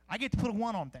 I get to put a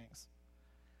 1 on things.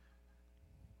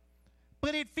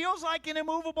 But it feels like an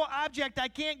immovable object I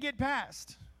can't get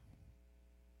past.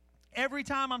 Every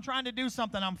time I'm trying to do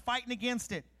something, I'm fighting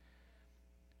against it.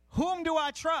 Whom do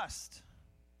I trust?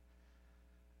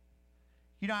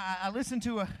 You know, I listened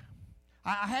to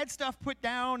I had stuff put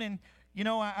down, and, you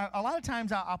know, a lot of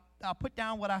times I'll put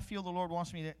down what I feel the Lord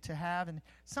wants me to have, and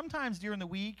sometimes during the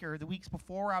week or the weeks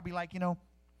before, I'll be like, you know,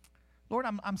 Lord,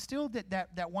 I'm still,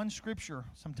 that one scripture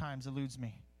sometimes eludes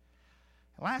me.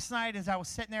 Last night as I was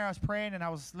sitting there, I was praying, and I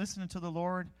was listening to the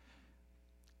Lord,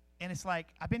 and it's like,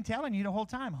 I've been telling you the whole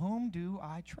time, whom do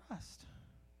I trust?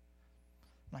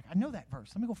 I'm like, I know that verse.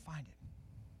 Let me go find it.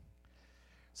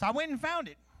 So I went and found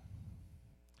it.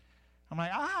 I'm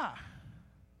like,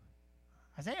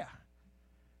 Isaiah.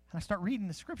 And I start reading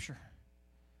the scripture.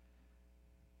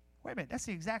 Wait a minute, that's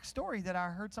the exact story that I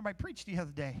heard somebody preach the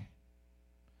other day.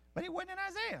 But it wasn't in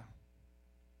Isaiah.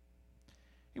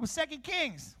 It was 2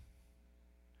 Kings.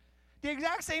 The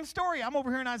exact same story. I'm over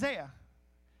here in Isaiah.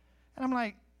 And I'm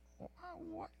like,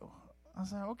 what? I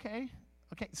was like, okay,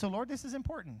 so Lord, this is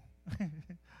important.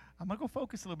 I'm going to go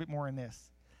focus a little bit more in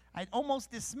this. I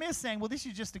almost dismissed saying, well, this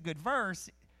is just a good verse.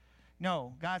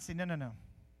 No, God said, no.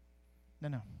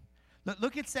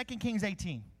 Look at 2 Kings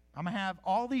 18. I'm going to have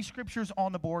all these scriptures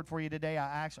on the board for you today.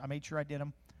 I made sure I did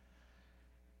them.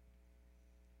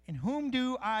 In whom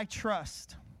do I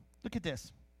trust? Look at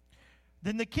this.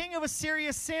 Then the king of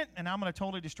Assyria sent, and I'm going to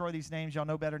totally destroy these names. Y'all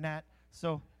know better than that.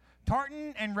 So,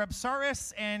 Tartan and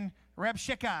Rabsaris and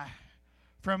Rabshakeh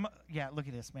from, look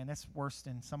at this, man. That's worse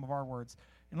than some of our words.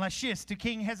 And Lachish to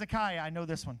King Hezekiah. I know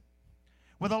this one.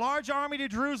 With a large army to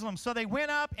Jerusalem. So they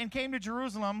went up and came to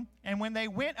Jerusalem. And when they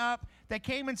went up, they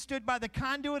came and stood by the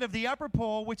conduit of the upper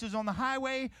pool, which is on the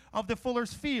highway of the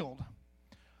fuller's field.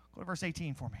 Go to verse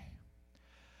 18 for me.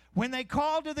 When they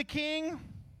called to the king,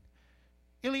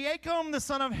 Eliakim, the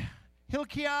son of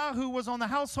Hilkiah, who was on the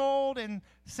household, and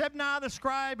Sebna, the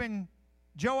scribe, and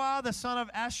Joah, the son of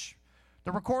Ash,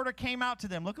 the recorder, came out to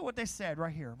them. Look at what they said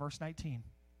right here, verse 19.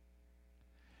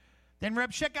 Then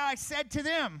Rabshakeh said to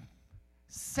them,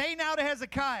 say now to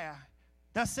Hezekiah,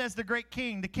 thus says the great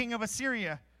king, the king of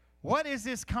Assyria, what is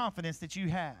this confidence that you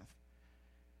have?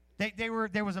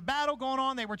 There was a battle going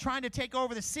on. They were trying to take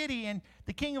over the city, and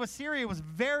the king of Assyria was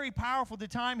very powerful at the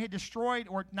time. He had destroyed,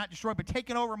 or not destroyed, but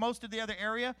taken over most of the other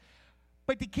area.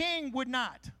 But the king would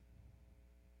not.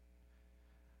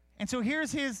 And so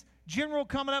here's his general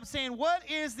coming up saying, what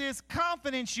is this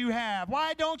confidence you have?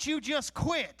 Why don't you just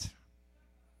quit?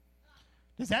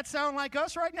 Does that sound like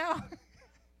us right now?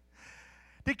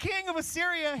 The king of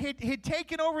Assyria had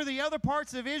taken over the other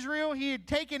parts of Israel. He had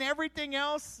taken everything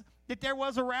else that there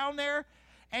was around there,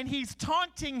 and he's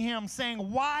taunting him, saying,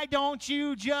 why don't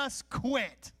you just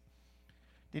quit?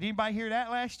 Did anybody hear that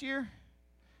last year?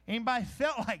 Anybody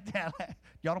felt like that?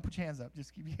 Y'all don't put your hands up.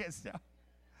 Just keep your hands down.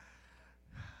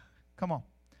 Come on.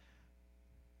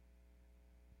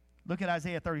 Look at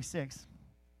Isaiah 36.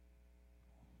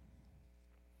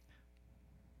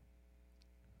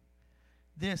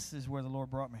 This is where the Lord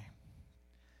brought me.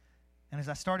 And as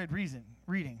I started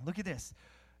reading, look at this.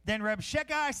 Then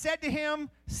Rabshakeh said to him,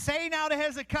 say now to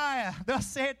Hezekiah, thus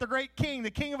saith the great king,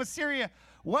 the king of Assyria,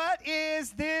 what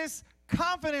is this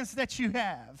confidence that you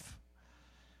have?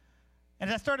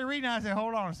 And as I started reading, I said,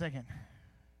 hold on a second.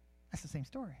 That's the same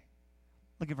story.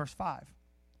 Look at verse 5.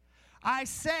 I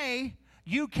say,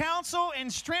 you counsel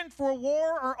and strength for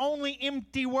war are only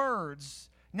empty words.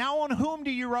 Now on whom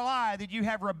do you rely that you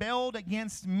have rebelled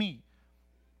against me?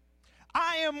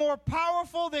 I am more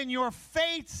powerful than your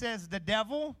faith, says the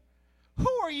devil. Who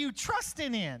are you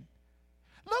trusting in?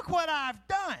 Look what I've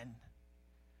done.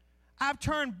 I've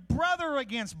turned brother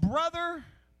against brother,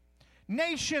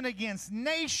 nation against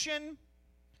nation.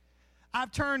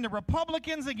 I've turned the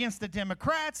Republicans against the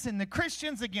Democrats and the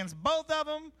Christians against both of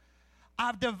them.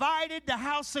 I've divided the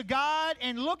house of God,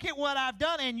 and look at what I've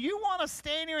done. And you want to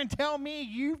stand here and tell me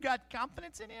you've got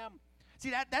confidence in him?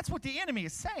 See, that's what the enemy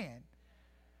is saying.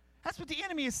 That's what the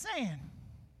enemy is saying.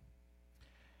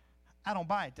 I don't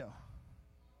buy it, though.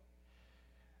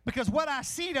 Because what I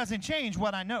see doesn't change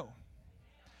what I know.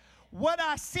 What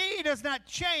I see does not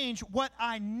change what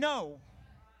I know.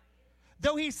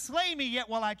 Though he slay me, yet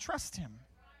will I trust him.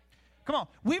 Come on.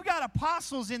 We've got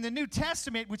apostles in the New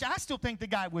Testament, which I still think the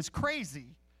guy was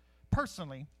crazy,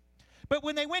 personally. But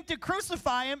when they went to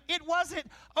crucify him, it wasn't,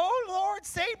 oh, Lord,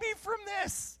 save me from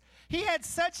this. He had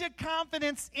such a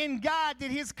confidence in God that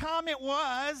his comment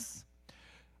was,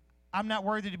 I'm not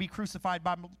worthy to be crucified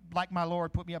like my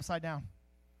Lord put me upside down.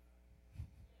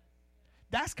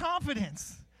 That's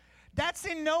confidence. That's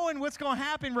in knowing what's going to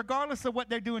happen regardless of what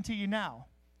they're doing to you now.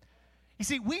 You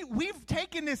see, we've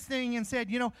taken this thing and said,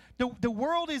 you know, the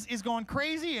world is going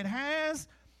crazy. It has.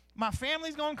 My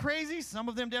family's gone crazy. Some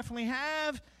of them definitely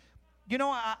have. You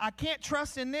know, I can't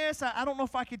trust in this. I don't know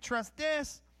if I could trust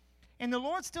this. And the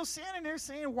Lord's still standing there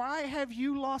saying, why have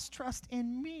you lost trust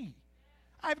in me?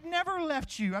 I've never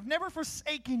left you. I've never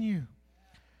forsaken you.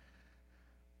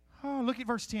 Oh, look at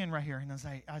verse 10 right here in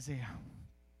Isaiah.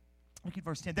 Look at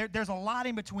verse 10. There's a lot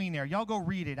in between there. Y'all go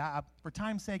read it. For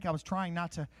time's sake, I was trying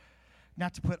not to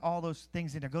put all those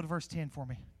things in there. Go to verse 10 for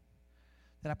me.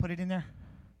 Did I put it in there?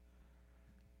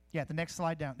 Yeah, the next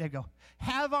slide down. There you go.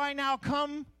 Have I now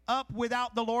come up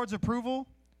without the Lord's approval?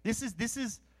 This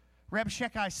is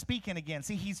Rabshakeh speaking again.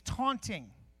 See, he's taunting.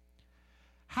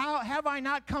 How have I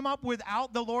not come up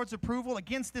without the Lord's approval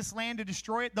against this land to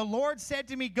destroy it? The Lord said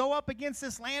to me, go up against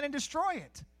this land and destroy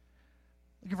it.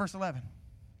 Look at verse 11.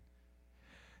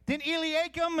 Then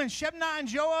Eliakim and Shebna and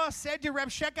Joah said to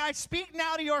Rabshakeh, speak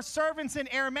now to your servants in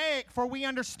Aramaic, for we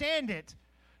understand it.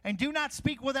 And do not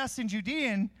speak with us in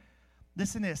Judean.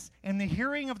 Listen to this. In the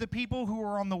hearing of the people who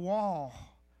are on the wall.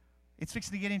 It's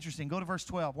fixing to get interesting. Go to verse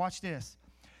 12. Watch this.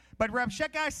 But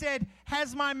Rabshakeh said,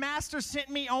 has my master sent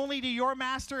me only to your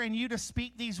master and you to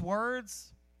speak these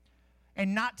words?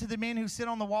 And not to the men who sit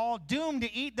on the wall, doomed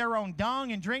to eat their own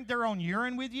dung and drink their own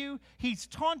urine with you? He's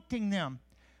taunting them.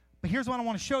 But here's what I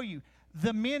want to show you.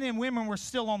 The men and women were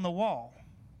still on the wall.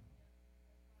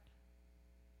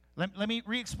 Let me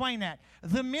re-explain that.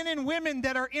 The men and women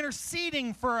that are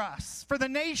interceding for us, for the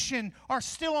nation, are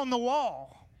still on the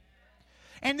wall.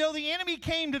 And though the enemy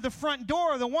came to the front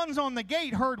door, the ones on the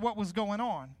gate heard what was going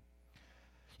on.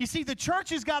 You see, the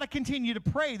church has got to continue to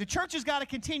pray. The church has got to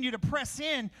continue to press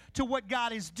in to what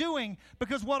God is doing,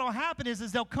 because what will happen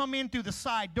is they'll come in through the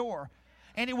side door,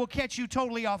 and it will catch you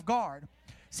totally off guard.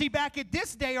 See, back at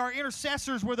this day, our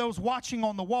intercessors were those watching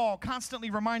on the wall,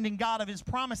 constantly reminding God of his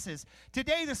promises.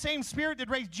 Today, the same Spirit that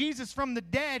raised Jesus from the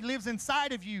dead lives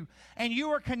inside of you, and you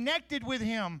are connected with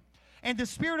him. And the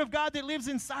Spirit of God that lives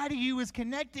inside of you is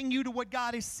connecting you to what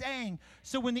God is saying.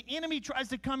 So when the enemy tries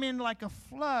to come in like a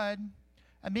flood,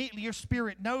 immediately your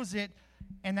spirit knows it,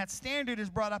 and that standard is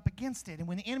brought up against it. And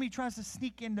when the enemy tries to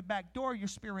sneak in the back door, your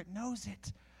spirit knows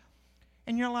it.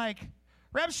 And you're like,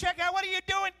 Rabshakeh, what are you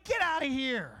doing? Get out of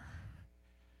here.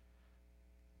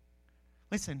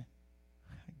 Listen,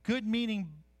 good-meaning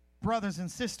brothers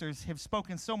and sisters have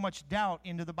spoken so much doubt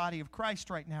into the body of Christ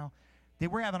right now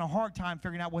that we're having a hard time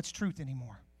figuring out what's truth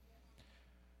anymore.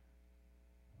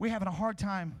 We're having a hard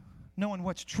time knowing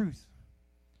what's truth.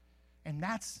 And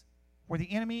that's where the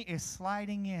enemy is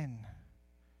sliding in,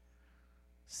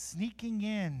 sneaking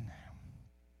in,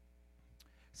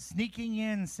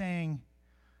 saying,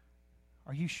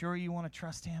 are you sure you want to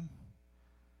trust him?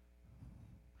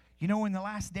 You know, in the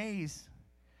last days,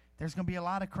 there's going to be a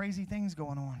lot of crazy things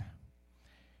going on.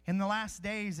 In the last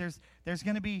days, there's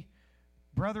going to be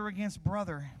brother against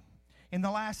brother. In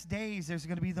the last days, there's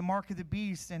going to be the mark of the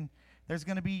beast, and there's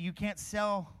going to be you can't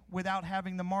sell without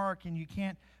having the mark, and you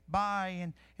can't buy,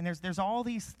 and there's all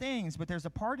these things, but there's a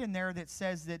part in there that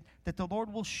says that the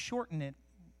Lord will shorten it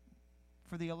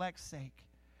for the elect's sake,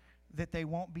 that they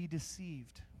won't be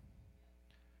deceived.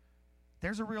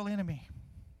 There's a real enemy.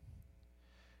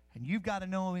 And you've got to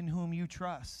know in whom you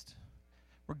trust.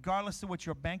 Regardless of what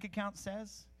your bank account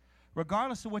says,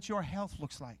 regardless of what your health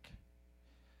looks like.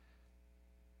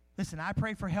 Listen, I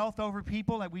pray for health over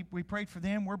people. Like we prayed for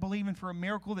them. We're believing for a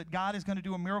miracle, that God is going to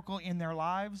do a miracle in their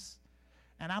lives.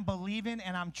 And I'm believing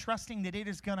and I'm trusting that it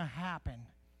is going to happen.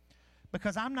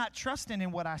 Because I'm not trusting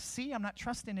in what I see. I'm not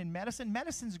trusting in medicine.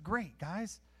 Medicine's great,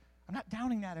 guys. I'm not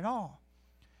downing that at all.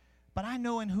 But I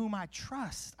know in whom I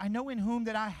trust. I know in whom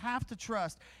that I have to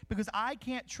trust, because I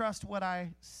can't trust what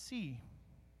I see.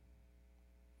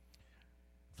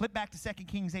 Flip back to 2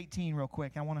 Kings 18 real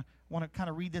quick. I want to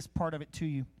kind of read this part of it to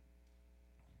you.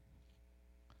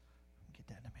 Get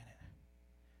that in a minute.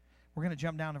 We're going to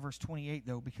jump down to verse 28,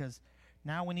 though, because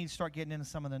now we need to start getting into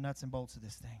some of the nuts and bolts of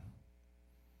this thing.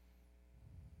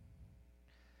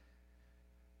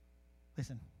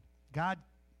 Listen, God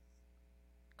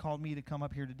called me to come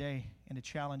up here today and to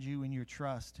challenge you in your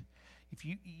trust. If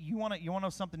you want to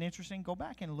know something interesting, go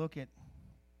back and look at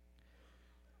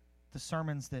the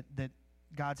sermons that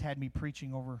God's had me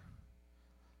preaching over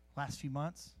last few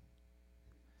months.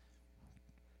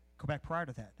 Go back prior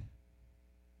to that.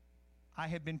 I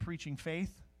have been preaching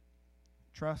faith,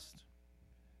 trust,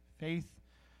 faith,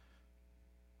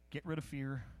 get rid of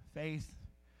fear, faith.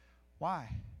 Why?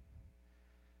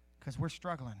 Because we're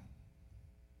struggling.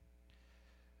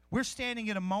 We're standing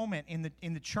at a moment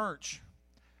in the church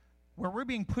where we're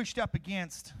being pushed up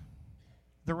against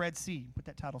the Red Sea. Put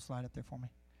that title slide up there for me.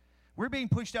 We're being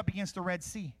pushed up against the Red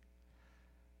Sea.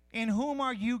 In whom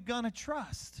are you going to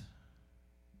trust?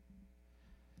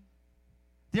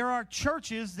 There are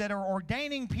churches that are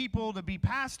ordaining people to be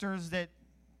pastors that,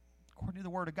 according to the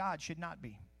Word of God, should not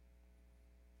be.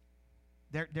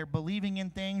 They're believing in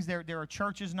things. There are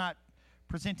churches not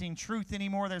presenting truth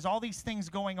anymore. There's all these things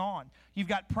going on. You've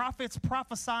got prophets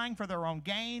prophesying for their own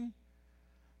gain.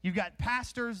 You've got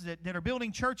pastors that are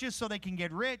building churches so they can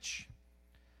get rich.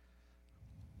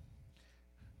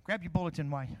 Grab your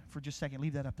bulletin for just a second.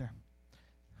 Leave that up there.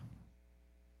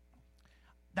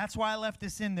 That's why I left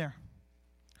this in there.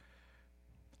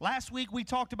 Last week we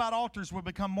talked about altars will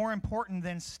become more important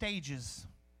than stages.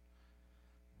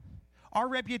 Our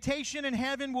reputation in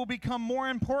heaven will become more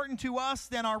important to us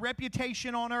than our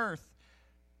reputation on earth.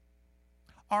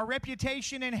 Our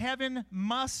reputation in heaven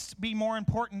must be more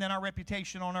important than our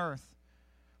reputation on earth.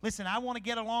 Listen, I want to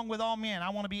get along with all men.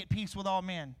 I want to be at peace with all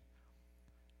men.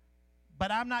 But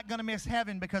I'm not going to miss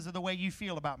heaven because of the way you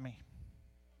feel about me.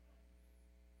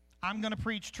 I'm going to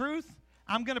preach truth.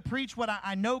 I'm going to preach what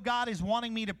I know God is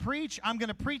wanting me to preach. I'm going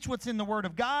to preach what's in the Word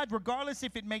of God, regardless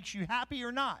if it makes you happy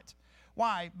or not.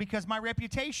 Why? Because my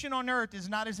reputation on earth is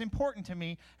not as important to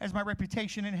me as my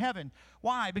reputation in heaven.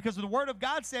 Why? Because the Word of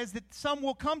God says that some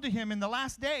will come to Him in the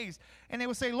last days, and they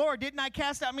will say, Lord, didn't I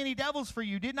cast out many devils for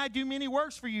you? Didn't I do many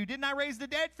works for you? Didn't I raise the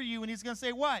dead for you? And He's going to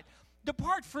say, what?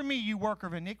 Depart from me, you worker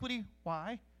of iniquity.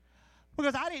 Why?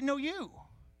 Because I didn't know you.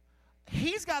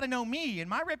 He's got to know me, and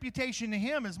my reputation to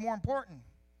Him is more important.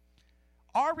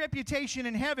 Our reputation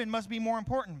in heaven must be more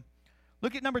important.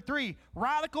 Look at number 3.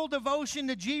 Radical devotion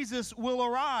to Jesus will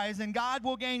arise, and God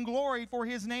will gain glory for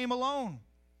His name alone.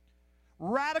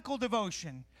 Radical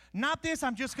devotion. Not this,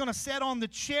 I'm just going to sit on the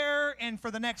chair and for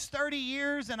the next 30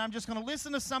 years, and I'm just going to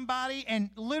listen to somebody,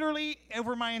 and literally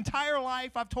over my entire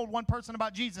life, I've told one person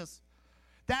about Jesus.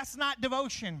 That's not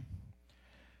devotion.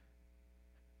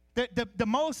 The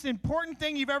most important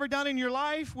thing you've ever done in your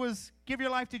life was give your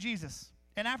life to Jesus.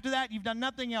 And after that, you've done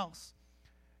nothing else.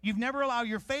 You've never allowed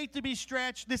your faith to be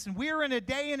stretched. Listen, we're in a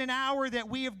day and an hour that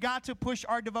we have got to push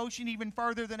our devotion even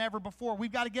further than ever before.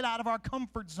 We've got to get out of our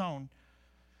comfort zone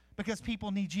because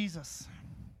people need Jesus.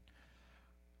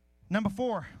 Number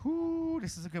 4.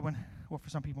 This is a good one. Well, for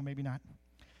some people, maybe not.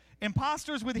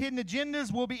 Imposters with hidden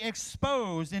agendas will be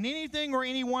exposed, and anything or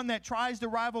anyone that tries to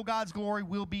rival God's glory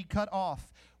will be cut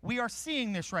off. We are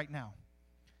seeing this right now.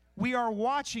 We are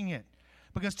watching it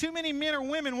because too many men or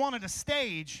women wanted a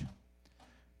stage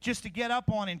just to get up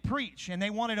on and preach, and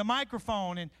they wanted a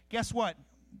microphone, and guess what?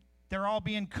 They're all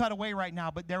being cut away right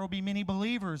now, but there will be many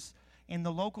believers in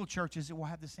the local churches that will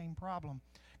have the same problem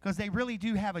because they really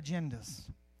do have agendas.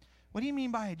 What do you mean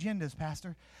by agendas,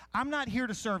 Pastor? I'm not here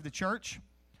to serve the church.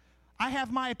 I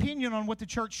have my opinion on what the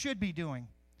church should be doing.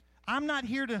 I'm not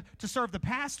here to serve the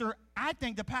pastor. I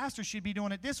think the pastor should be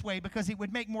doing it this way because it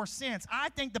would make more sense. I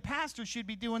think the pastor should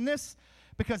be doing this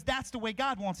because that's the way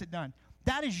God wants it done.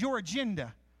 That is your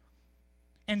agenda.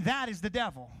 And that is the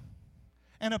devil.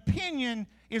 An opinion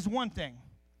is one thing.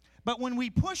 But when we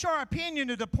push our opinion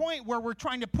to the point where we're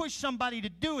trying to push somebody to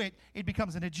do it, it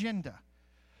becomes an agenda.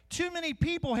 Too many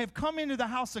people have come into the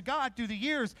house of God through the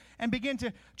years and begin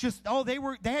to just, they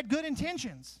had good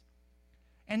intentions.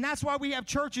 And that's why we have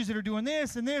churches that are doing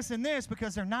this and this and this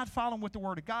because they're not following what the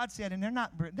Word of God said, and they're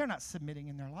not submitting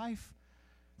in their life.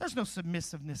 There's no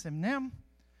submissiveness in them.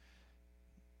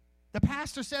 The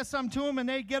pastor says something to them, and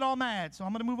they get all mad. So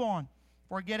I'm going to move on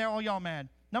before I get all y'all mad.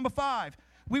 Number 5,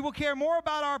 we will care more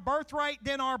about our birthright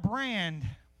than our brand.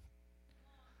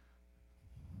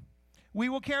 We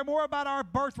will care more about our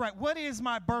birthright. What is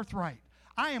my birthright?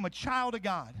 I am a child of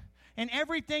God. And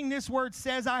everything this word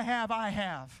says I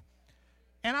have.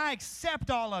 And I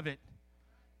accept all of it.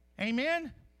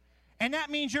 Amen? And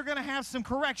that means you're going to have some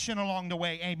correction along the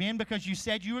way, amen, because you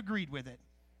said you agreed with it.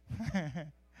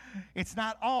 It's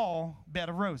not all bed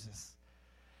of roses.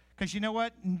 Because you know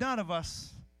what? None of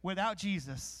us without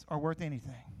Jesus are worth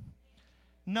anything.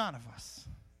 None of us.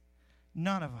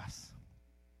 None of us.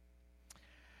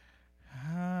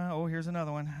 Here's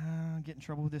another one. Get in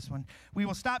trouble with this one. We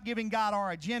will stop giving God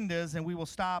our agendas, and we will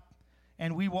stop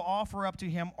and we will offer up to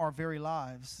him our very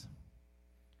lives.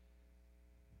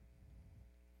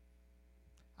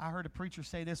 I heard a preacher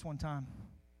say this one time.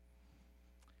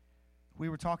 We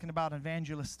were talking about an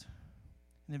evangelist.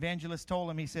 An evangelist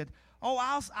told him, he said,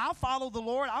 I'll follow the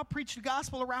Lord. I'll preach the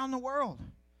gospel around the world.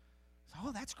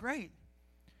 So, that's great.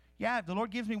 Yeah, if the Lord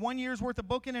gives me 1 year's worth of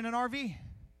booking in an RV.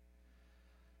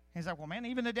 He's like, well, man,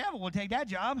 even the devil would take that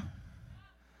job.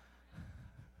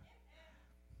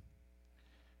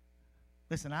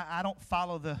 Listen, I don't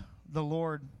follow the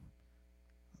Lord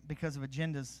because of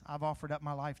agendas. I've offered up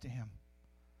my life to him.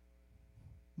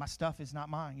 My stuff is not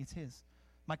mine, it's his.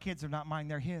 My kids are not mine,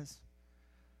 they're his.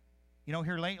 You know,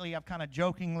 here lately, I've kind of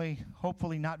jokingly,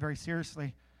 hopefully not very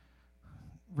seriously,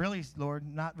 really, Lord,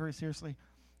 not very seriously,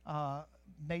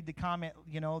 made the comment,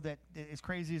 you know, that as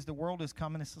crazy as the world is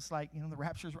coming, it's just like, you know, the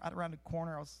rapture's right around the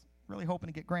corner. I was really hoping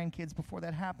to get grandkids before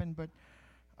that happened, but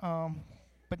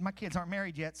my kids aren't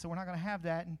married yet, so we're not going to have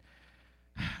that. And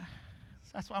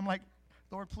that's why I'm like,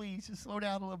 Lord, please, just slow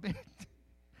down a little bit.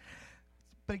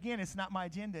 But again, it's not my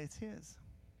agenda, it's his.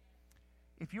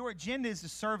 If your agenda is to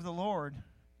serve the Lord,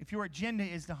 if your agenda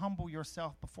is to humble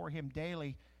yourself before him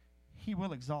daily, he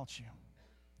will exalt you.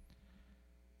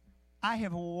 I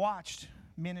have watched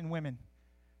men and women.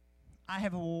 I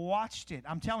have watched it.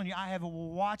 I'm telling you, I have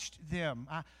watched them.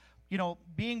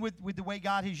 Being with the way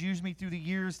God has used me through the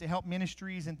years to help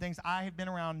ministries and things, I have been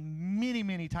around many,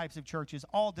 many types of churches,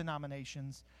 all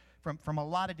denominations, from a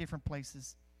lot of different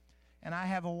places. And I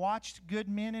have watched good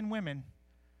men and women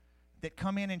that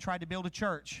come in and try to build a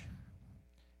church.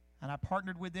 And I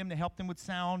partnered with them to help them with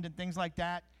sound and things like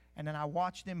that. And then I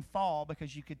watched them fall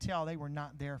because you could tell they were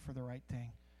not there for the right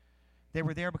thing. They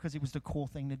were there because it was the cool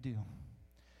thing to do.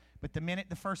 But the minute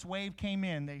the first wave came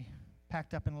in, they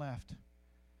packed up and left.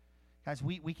 Guys,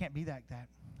 we can't be that.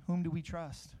 Whom do we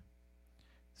trust?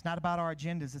 It's not about our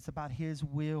agendas. It's about his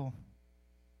will.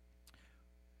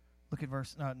 Look at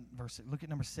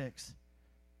number 6.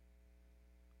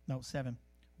 No, 7.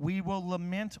 We will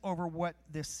lament over what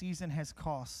this season has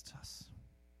cost us.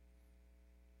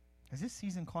 Has this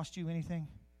season cost you anything?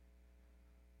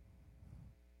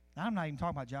 I'm not even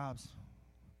talking about jobs.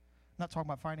 I'm not talking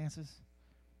about finances.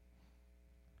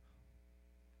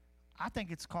 I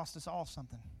think it's cost us all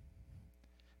something.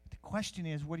 But the question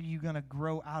is, what are you going to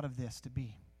grow out of this to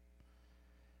be?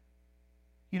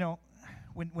 You know,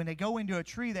 when they go into a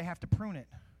tree, they have to prune it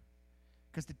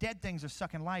because the dead things are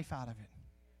sucking life out of it.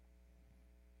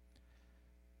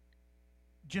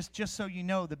 Just so you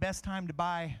know, the best time to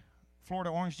buy Florida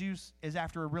orange juice is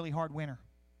after a really hard winter.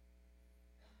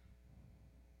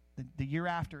 The year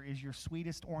after is your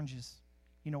sweetest oranges.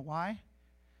 You know why?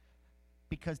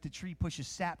 Because the tree pushes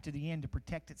sap to the end to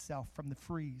protect itself from the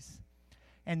freeze.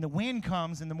 And the wind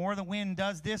comes, and the more the wind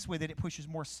does this with it, it pushes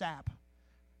more sap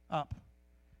up.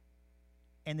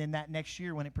 And then that next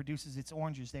year when it produces its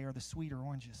oranges, they are the sweeter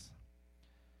oranges.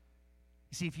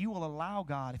 You see, if you will allow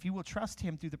God, if you will trust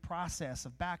him through the process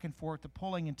of back and forth, the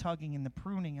pulling and tugging and the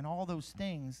pruning and all those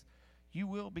things, you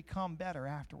will become better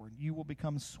afterward. You will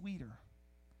become sweeter.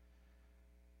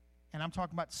 And I'm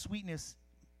talking about sweetness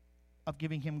of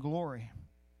giving him glory.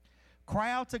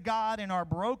 Cry out to God in our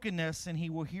brokenness, and he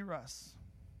will hear us.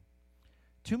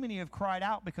 Too many have cried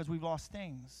out because we've lost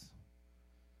things.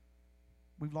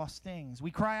 We've lost things. We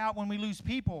cry out when we lose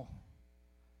people.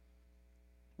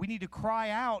 We need to cry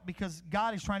out because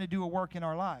God is trying to do a work in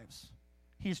our lives.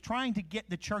 He is trying to get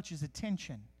the church's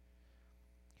attention.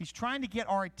 He's trying to get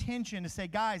our attention to say,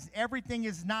 guys, everything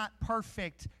is not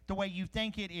perfect the way you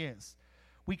think it is.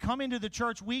 We come into the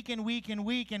church week and week and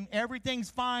week, and everything's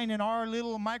fine in our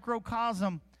little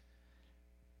microcosm.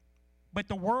 But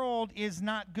the world is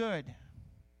not good.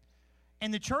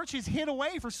 And the church has hid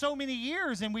away for so many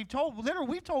years, and we've told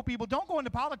people, don't go into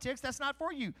politics. That's not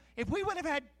for you. If we would have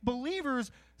had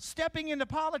believers stepping into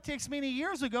politics many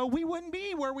years ago, we wouldn't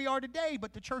be where we are today,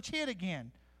 but the church hid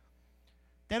again.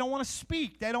 They don't want to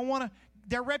speak. They don't want to.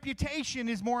 Their reputation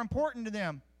is more important to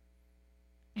them.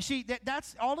 You see,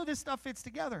 that's all of this stuff fits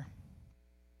together.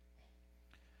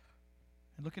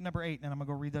 And look at number 8, and I'm going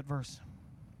to go read that verse.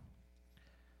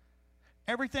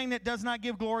 Everything that does not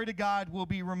give glory to God will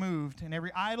be removed, and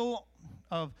every idol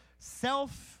of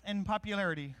self and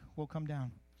popularity will come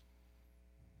down.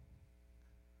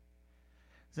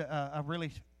 It's a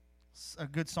really a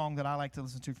good song that I like to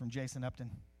listen to from Jason Upton.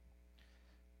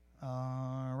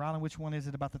 Rylan, which one is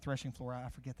it about the threshing floor? I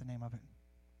forget the name of it.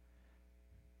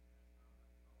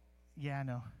 Yeah, I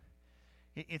know.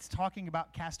 It's talking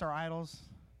about cast our idols.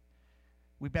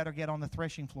 We better get on the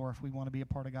threshing floor if we want to be a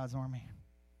part of God's army.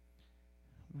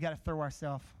 We've got to throw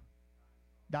ourselves,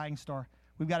 dying star.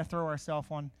 We've got to throw ourselves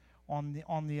on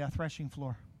the threshing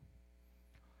floor.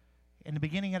 In the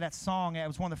beginning of that song, it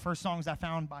was one of the first songs I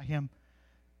found by him.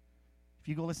 If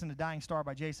you go listen to Dying Star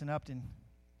by Jason Upton,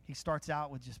 he starts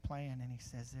out with just playing, and he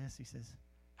says this. He says,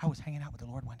 I was hanging out with the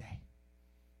Lord one day.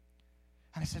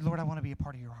 And I said, Lord, I want to be a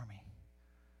part of your army.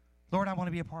 Lord, I want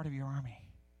to be a part of your army.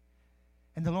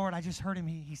 And the Lord, I just heard him.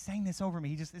 He sang this over me.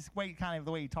 He just, this way, kind of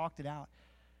the way he talked it out.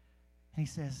 And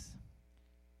he says,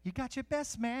 you got your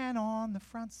best man on the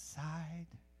front side.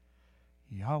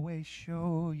 You always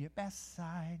show your best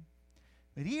side.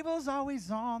 But evil's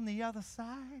always on the other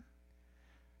side.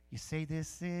 You say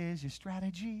this is your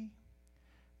strategy.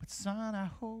 But son, I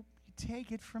hope you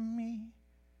take it from me.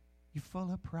 You're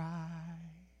full of pride.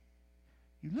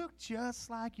 You look just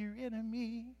like your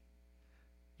enemy.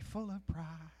 You're full of pride.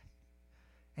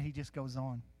 And he just goes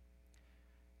on.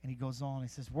 And he goes on. He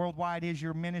says, worldwide is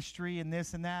your ministry and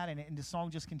this and that. And the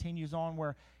song just continues on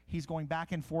where he's going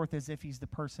back and forth as if he's the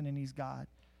person and he's God.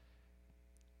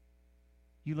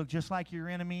 You look just like your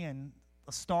enemy, and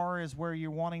a star is where you're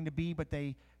wanting to be, but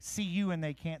they see you and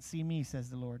they can't see me,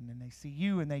 says the Lord. And then they see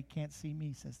you and they can't see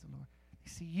me, says the Lord. They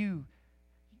see you.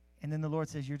 And then the Lord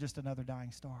says, you're just another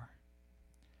dying star.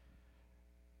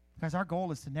 Guys, our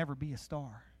goal is to never be a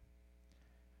star.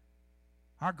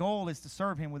 Our goal is to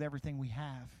serve him with everything we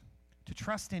have, to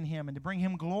trust in him and to bring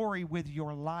him glory with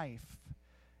your life.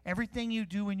 Everything you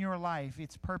do in your life,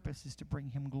 its purpose is to bring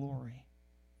him glory.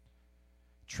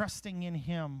 Trusting in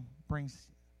him brings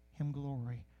him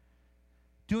glory.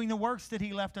 Doing the works that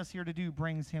he left us here to do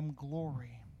brings him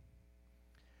glory.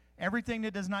 Everything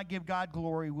that does not give God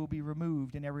glory will be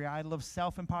removed, and every idol of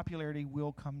self and popularity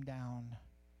will come down.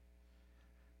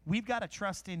 We've got to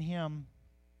trust in him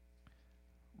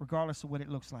regardless of what it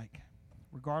looks like,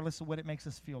 regardless of what it makes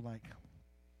us feel like.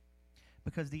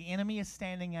 Because the enemy is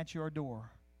standing at your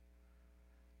door,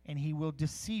 and he will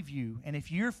deceive you. And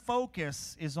if your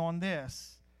focus is on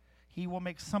this, he will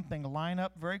make something line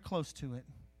up very close to it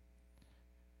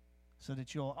so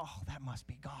that you'll, oh, that must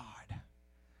be God.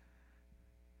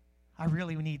 I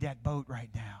really need that boat right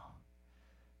now.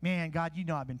 Man, God, you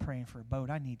know I've been praying for a boat.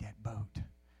 I need that boat.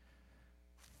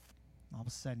 All of a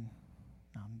sudden,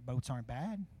 boats aren't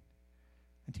bad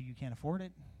until you can't afford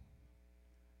it.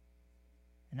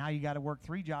 And now you got to work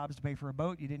 3 jobs to pay for a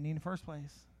boat you didn't need in the first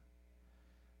place.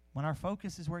 When our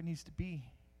focus is where it needs to be,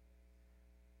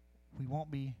 we won't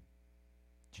be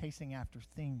chasing after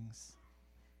things.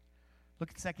 Look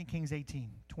at 2 Kings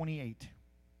 18:28.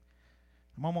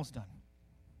 I'm almost done.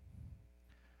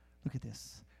 Look at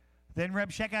this. Then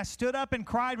Rabshakeh stood up and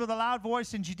cried with a loud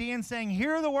voice in Judean, saying,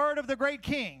 hear the word of the great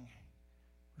king.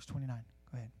 Verse 29.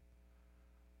 Go ahead.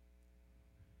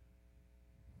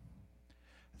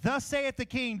 Thus saith the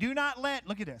king,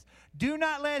 look at this. Do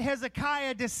not let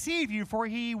Hezekiah deceive you, for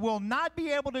he will not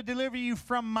be able to deliver you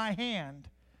from my hand.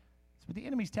 That's what the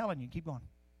enemy's telling you. Keep going.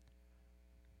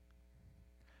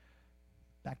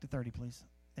 Back to 30, please.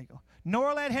 There you go.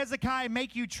 Nor let Hezekiah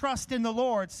make you trust in the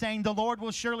Lord, saying, the Lord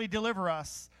will surely deliver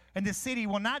us, and the city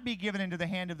will not be given into the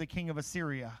hand of the king of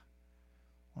Assyria.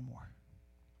 One more.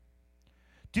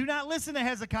 Do not listen to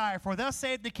Hezekiah, for thus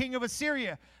saith the king of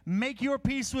Assyria, make your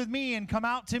peace with me and come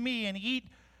out to me and eat.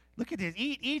 Look at this.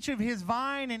 Eat each of his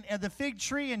vine and the fig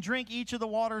tree and drink each of the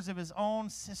waters of his own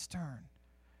cistern.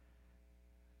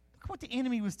 Look what the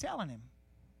enemy was telling him.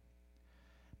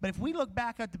 But if we look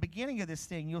back at the beginning of this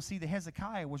thing, you'll see that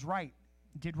Hezekiah was right,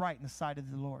 did right in the sight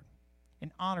of the Lord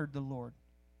and honored the Lord.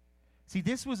 See,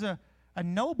 this was a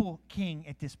noble king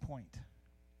at this point.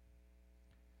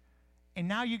 And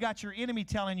now you got your enemy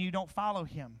telling you don't follow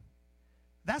him.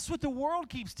 That's what the world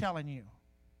keeps telling you.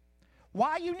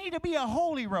 Why you need to be a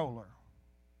holy roller.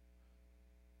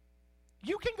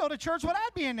 You can go to church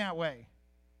without being that way.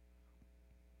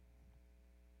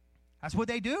 That's what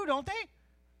they do, don't they?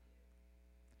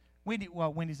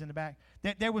 Wendy's in the back.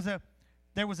 There was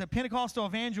a Pentecostal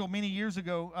evangel many years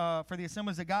ago for the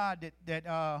Assemblies of God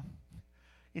that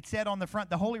it said on the front,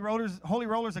 the holy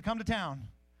rollers have come to town.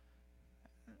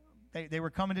 They were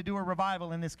coming to do a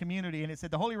revival in this community, and it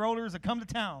said the holy rollers have come to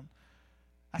town.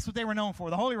 That's what they were known for,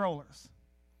 the holy rollers.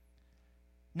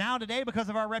 Now today, because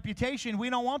of our reputation, we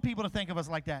don't want people to think of us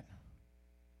like that.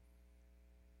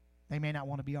 They may not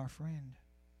want to be our friend.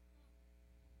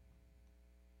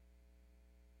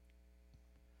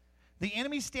 The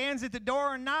enemy stands at the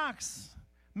door and knocks.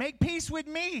 Make peace with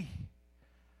me.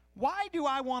 Why do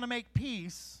I want to make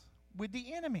peace with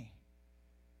the enemy?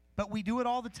 But we do it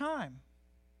all the time.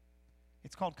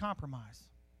 It's called compromise.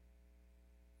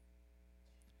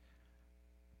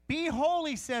 Be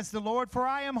holy, says the Lord, for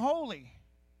I am holy.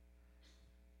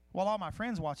 Well, all my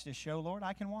friends watch this show, Lord,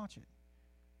 I can watch it.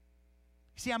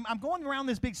 See, I'm going around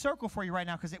this big circle for you right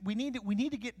now because we need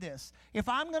to get this. If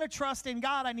I'm going to trust in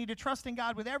God, I need to trust in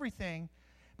God with everything.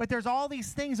 But there's all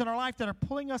these things in our life that are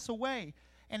pulling us away.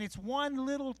 And it's one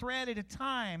little thread at a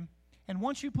time. And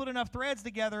once you put enough threads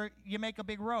together, you make a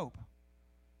big rope.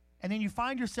 And then you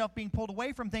find yourself being pulled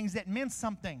away from things that meant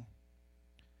something.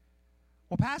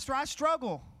 Well, Pastor, I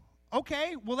struggle.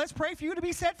 Okay, well, let's pray for you to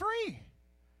be set free.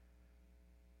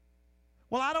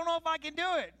 Well, I don't know if I can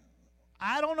do it.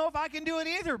 I don't know if I can do it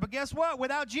either. But guess what?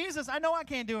 Without Jesus, I know I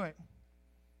can't do it.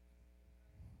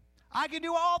 I can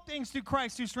do all things through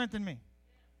Christ who strengthened me.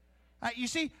 You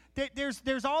see,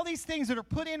 there's all these things that are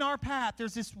put in our path.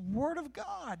 There's this Word of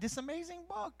God, this amazing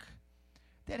book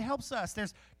that helps us.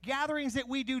 There's gatherings that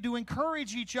we do to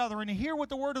encourage each other and to hear what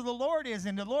the Word of the Lord is.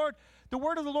 And the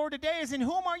Word of the Lord today is, in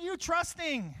whom are you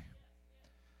trusting?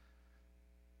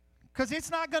 Because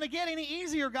it's not going to get any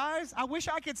easier, guys. I wish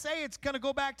I could say it's going to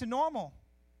go back to normal.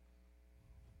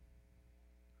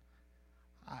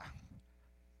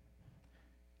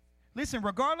 Listen,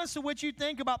 regardless of what you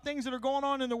think about things that are going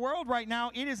on in the world right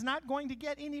now, it is not going to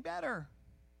get any better.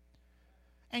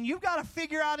 And you've got to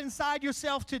figure out inside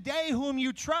yourself today whom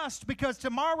you trust, because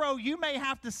tomorrow you may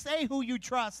have to say who you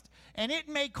trust, and it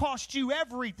may cost you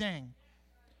everything.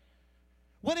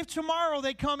 What if tomorrow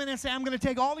they come in and say, I'm going to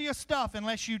take all of your stuff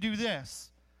unless you do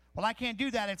this? Well, I can't do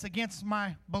that. It's against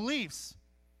my beliefs.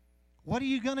 What are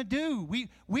you going to do?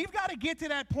 We've got to get to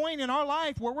that point in our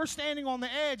life where we're standing on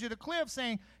the edge of the cliff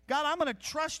saying, God, I'm going to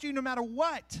trust you no matter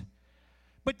what.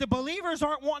 But the believers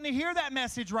aren't wanting to hear that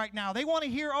message right now. They want to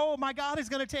hear, oh, my God is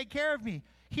going to take care of me.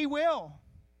 He will.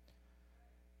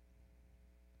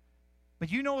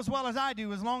 But you know as well as I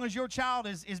do, as long as your child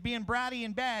is being bratty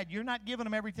and bad, you're not giving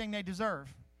them everything they deserve.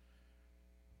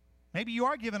 Maybe you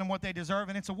are giving them what they deserve,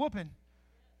 and it's a whooping.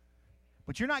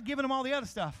 But you're not giving them all the other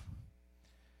stuff.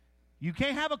 You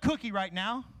can't have a cookie right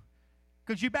now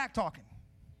because you're back talking.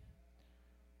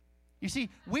 You see,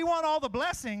 we want all the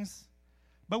blessings,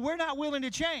 but we're not willing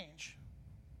to change.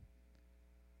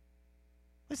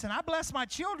 Listen, I bless my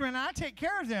children and I take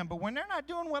care of them, but when they're not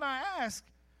doing what I ask,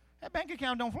 that bank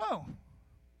account don't flow.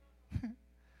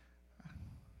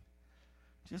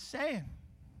 Just saying.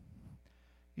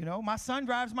 You know, my son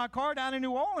drives my car down in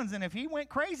New Orleans, and if he went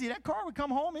crazy, that car would come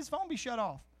home, his phone be shut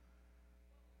off.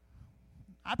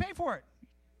 I pay for it.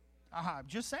 I'm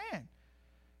just saying.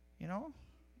 You know?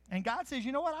 And God says,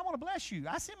 you know what? I want to bless you.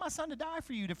 I sent my son to die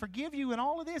for you, to forgive you and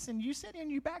all of this, and you sit here and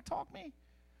you back talk me.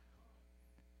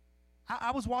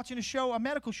 I was watching a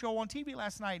medical show on TV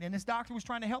last night, and this doctor was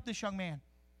trying to help this young man.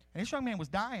 And this young man was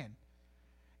dying.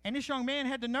 And this young man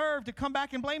had the nerve to come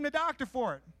back and blame the doctor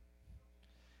for it.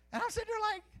 And I'm sitting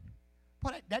there like,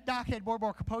 well, that doc had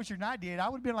more composure than I did. I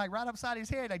would have been like right upside his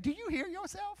head, like, do you hear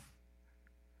yourself?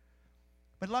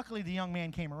 But luckily the young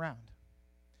man came around.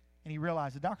 And he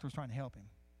realized the doctor was trying to help him.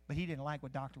 But he didn't like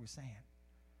what the doctor was saying.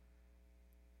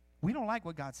 We don't like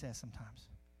what God says sometimes.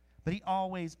 But he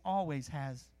always, always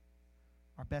has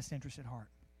our best interest at heart.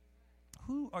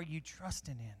 Who are you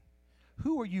trusting in?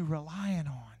 Who are you relying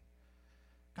on?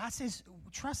 God says,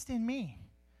 trust in me.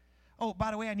 Oh,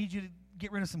 by the way, I need you to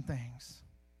get rid of some things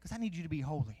because I need you to be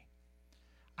holy.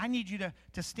 I need you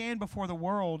to stand before the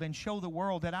world and show the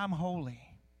world that I'm holy.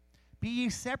 Be ye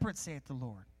separate, saith the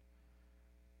Lord.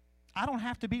 I don't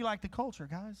have to be like the culture,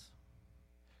 guys.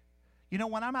 You know,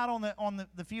 when I'm out on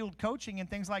the field coaching and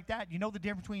things like that, you know the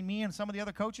difference between me and some of the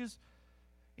other coaches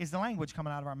is the language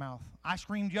coming out of our mouth. I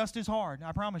scream just as hard,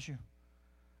 I promise you.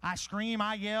 I scream,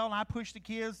 I yell, and I push the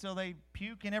kids till they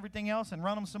puke and everything else and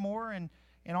run them some more and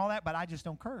all that, but I just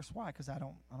don't curse. Why? Because I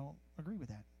don't agree with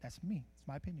that. That's me. It's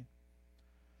my opinion.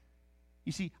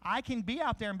 You see, I can be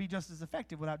out there and be just as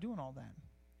effective without doing all that.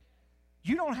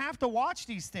 You don't have to watch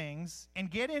these things and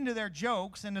get into their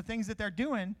jokes and the things that they're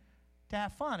doing to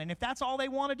have fun. And if that's all they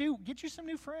want to do, get you some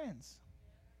new friends.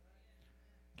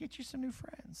 Get you some new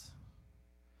friends.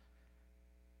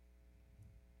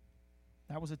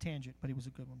 That was a tangent, but it was a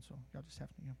good one, so y'all just have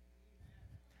to,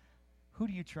 Who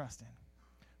do you trust in?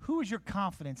 Who is your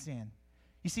confidence in?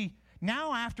 You see,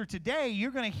 now after today,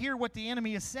 you're going to hear what the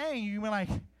enemy is saying. You're going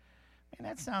to be like, man,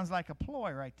 that sounds like a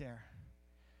ploy right there.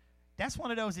 That's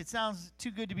one of those, it sounds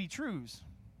too good to be trues.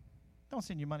 Don't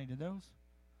send your money to those.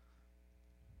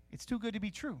 It's too good to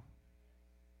be true.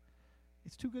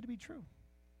 It's too good to be true.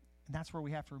 And that's where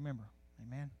we have to remember.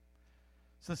 Amen.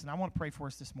 So listen, I want to pray for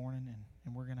us this morning,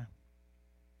 and we're going to,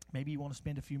 maybe you want to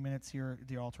spend a few minutes here at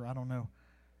the altar. I don't know.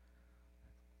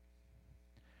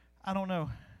 I don't know.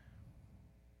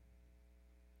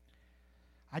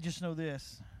 I just know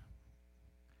this.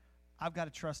 I've got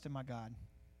to trust in my God.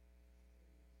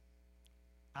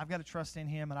 I've got to trust in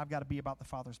Him, and I've got to be about the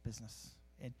Father's business.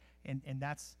 And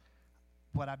that's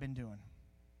what I've been doing.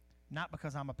 Not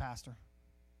because I'm a pastor.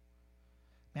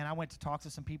 Man, I went to talk to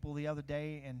some people the other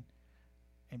day, and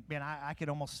man, I could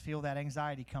almost feel that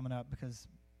anxiety coming up, because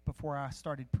before I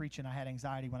started preaching, I had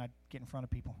anxiety when I'd get in front of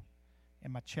people,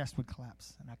 and my chest would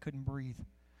collapse, and I couldn't breathe.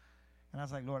 And I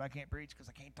was like, Lord, I can't preach because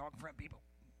I can't talk in front of people.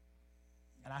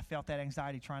 And I felt that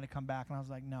anxiety trying to come back, and I was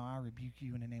like, no, I rebuke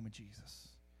you in the name of Jesus.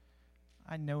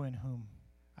 I know in whom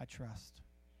I trust.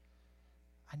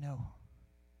 I know.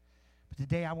 But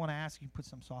today I want to ask you, put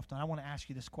some soft on, I want to ask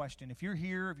you this question. If you're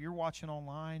here, if you're watching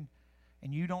online,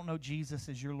 and you don't know Jesus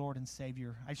as your Lord and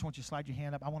Savior, I just want you to slide your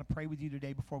hand up. I want to pray with you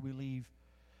today before we leave,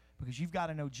 because you've got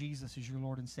to know Jesus as your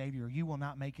Lord and Savior, or you will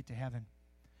not make it to heaven.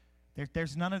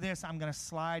 There's none of this, I'm going to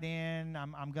slide in,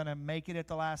 I'm going to make it at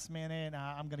the last minute,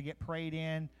 I'm going to get prayed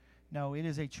in. No, it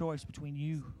is a choice between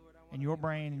you and your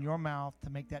brain and your mouth to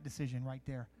make that decision right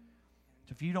there.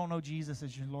 So if you don't know Jesus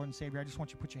as your Lord and Savior, I just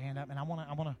want you to put your hand up, and I want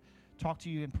to talk to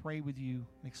you and pray with you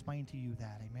and explain to you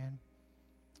that. Amen?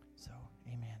 So,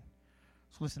 amen.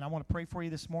 So listen, I want to pray for you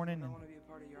this morning. I want to be a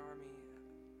part of your army.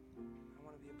 I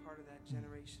want to be a part of that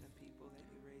generation of people that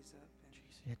you raise up. And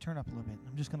Jeez, yeah, turn up a little bit.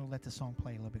 I'm just going to let the song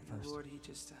play a little bit first. Lord, he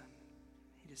just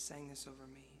sang this over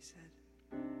me. He said,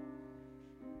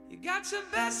 you got your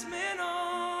best men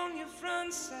on your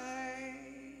front side.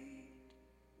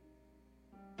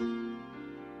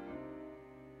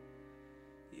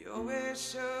 You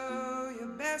always show your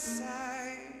best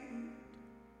side.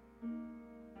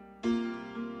 And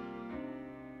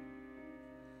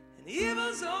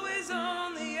evil's always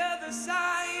on the other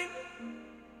side.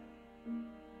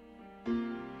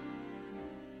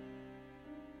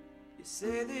 You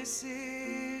say this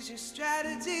is your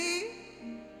strategy.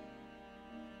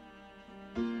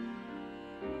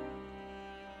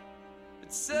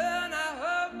 But son, I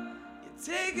hope you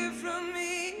take it from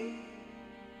me.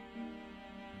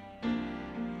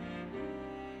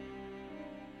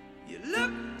 You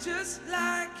look just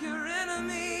like your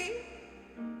enemy.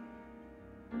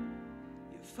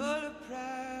 You're full of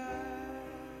pride.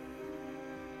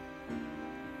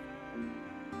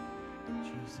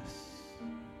 Jesus.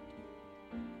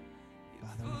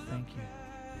 Father, we thank you.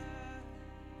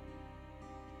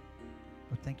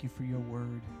 Lord, thank you for your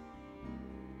word.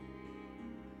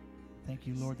 Thank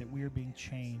you, Lord, that we are being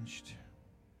changed.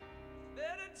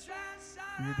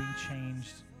 We are being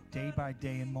changed day by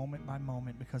day and moment by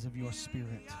moment because of your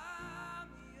Spirit.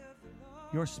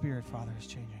 Your Spirit, Father, is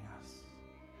changing us.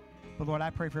 But Lord, I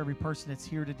pray for every person that's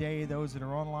here today, those that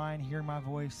are online, hear my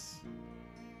voice,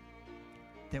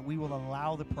 that we will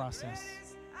allow the process,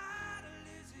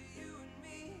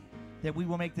 that we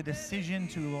will make the decision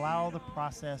to allow the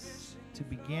process to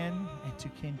begin and to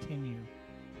continue,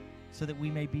 so that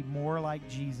we may be more like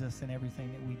Jesus in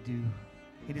everything that we do.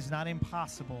 It is not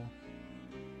impossible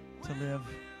to live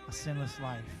a sinless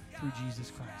life through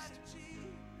Jesus Christ.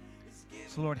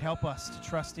 So Lord, help us to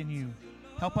trust in you.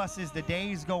 Help us as the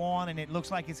days go on and it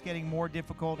looks like it's getting more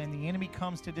difficult and the enemy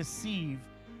comes to deceive,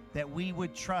 that we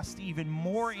would trust even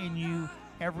more in you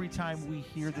every time we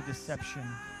hear the deception,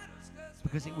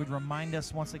 because it would remind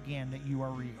us once again that you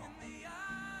are real.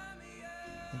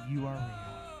 That you are real.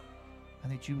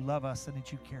 And that you love us and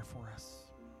that you care for us.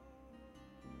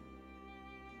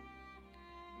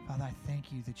 Father, I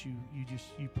thank you that you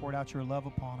poured out your love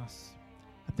upon us.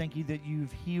 I thank you that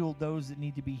you've healed those that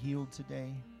need to be healed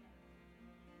today.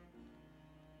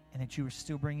 And that you are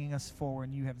still bringing us forward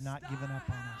and you have not given up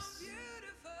on us.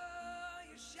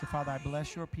 So, Father, I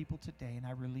bless your people today and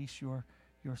I release your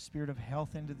spirit of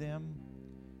health into them.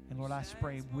 And, Lord, I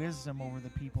spray wisdom over the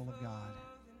people of God.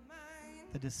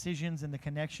 The decisions and the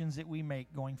connections that we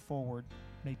make going forward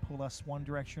may pull us one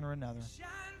direction or another.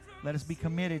 Let us be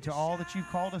committed to all that you've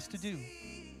called us to do.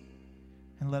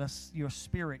 And let us, your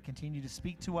Spirit, continue to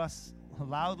speak to us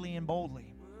loudly and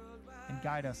boldly and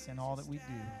guide us in all that we do.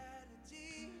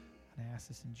 And I ask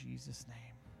this in Jesus' name.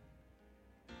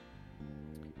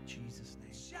 Jesus'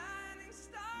 name.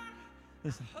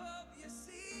 Listen,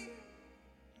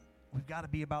 we've got to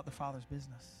be about the Father's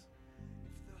business.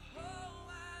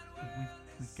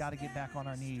 We've got to get back on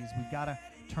our knees. We've got to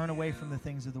turn away from the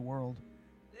things of the world,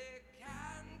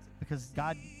 because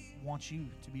God wants you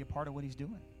to be a part of what he's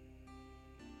doing.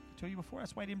 I told you before,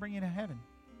 that's why he didn't bring you to heaven.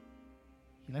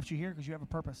 He left you here because you have a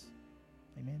purpose.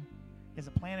 Amen. He has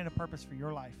a plan and a purpose for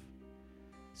your life.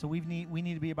 So we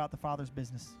need to be about the Father's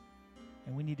business.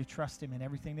 And we need to trust Him in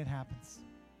everything that happens.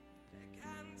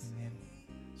 Amen.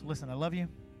 So listen, I love you.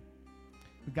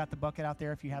 We've got the bucket out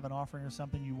there if you have an offering or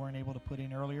something you weren't able to put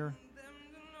in earlier.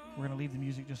 We're going to leave the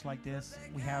music just like this.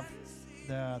 We have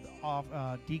the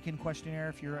deacon questionnaire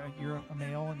if you're a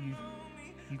male and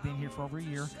you've been here for over a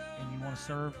year and you want to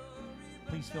serve.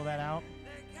 Please fill that out.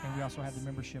 And we also have the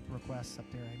membership requests up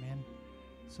there. Amen.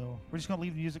 So we're just going to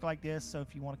leave the music like this. So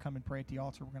if you want to come and pray at the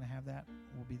altar, we're going to have that.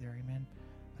 We'll be there. Amen.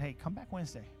 But hey, come back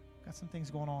Wednesday. Got some things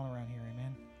going on around here.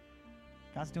 Amen.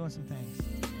 God's doing some things.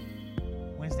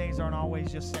 Wednesdays aren't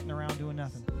always just sitting around doing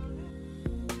nothing.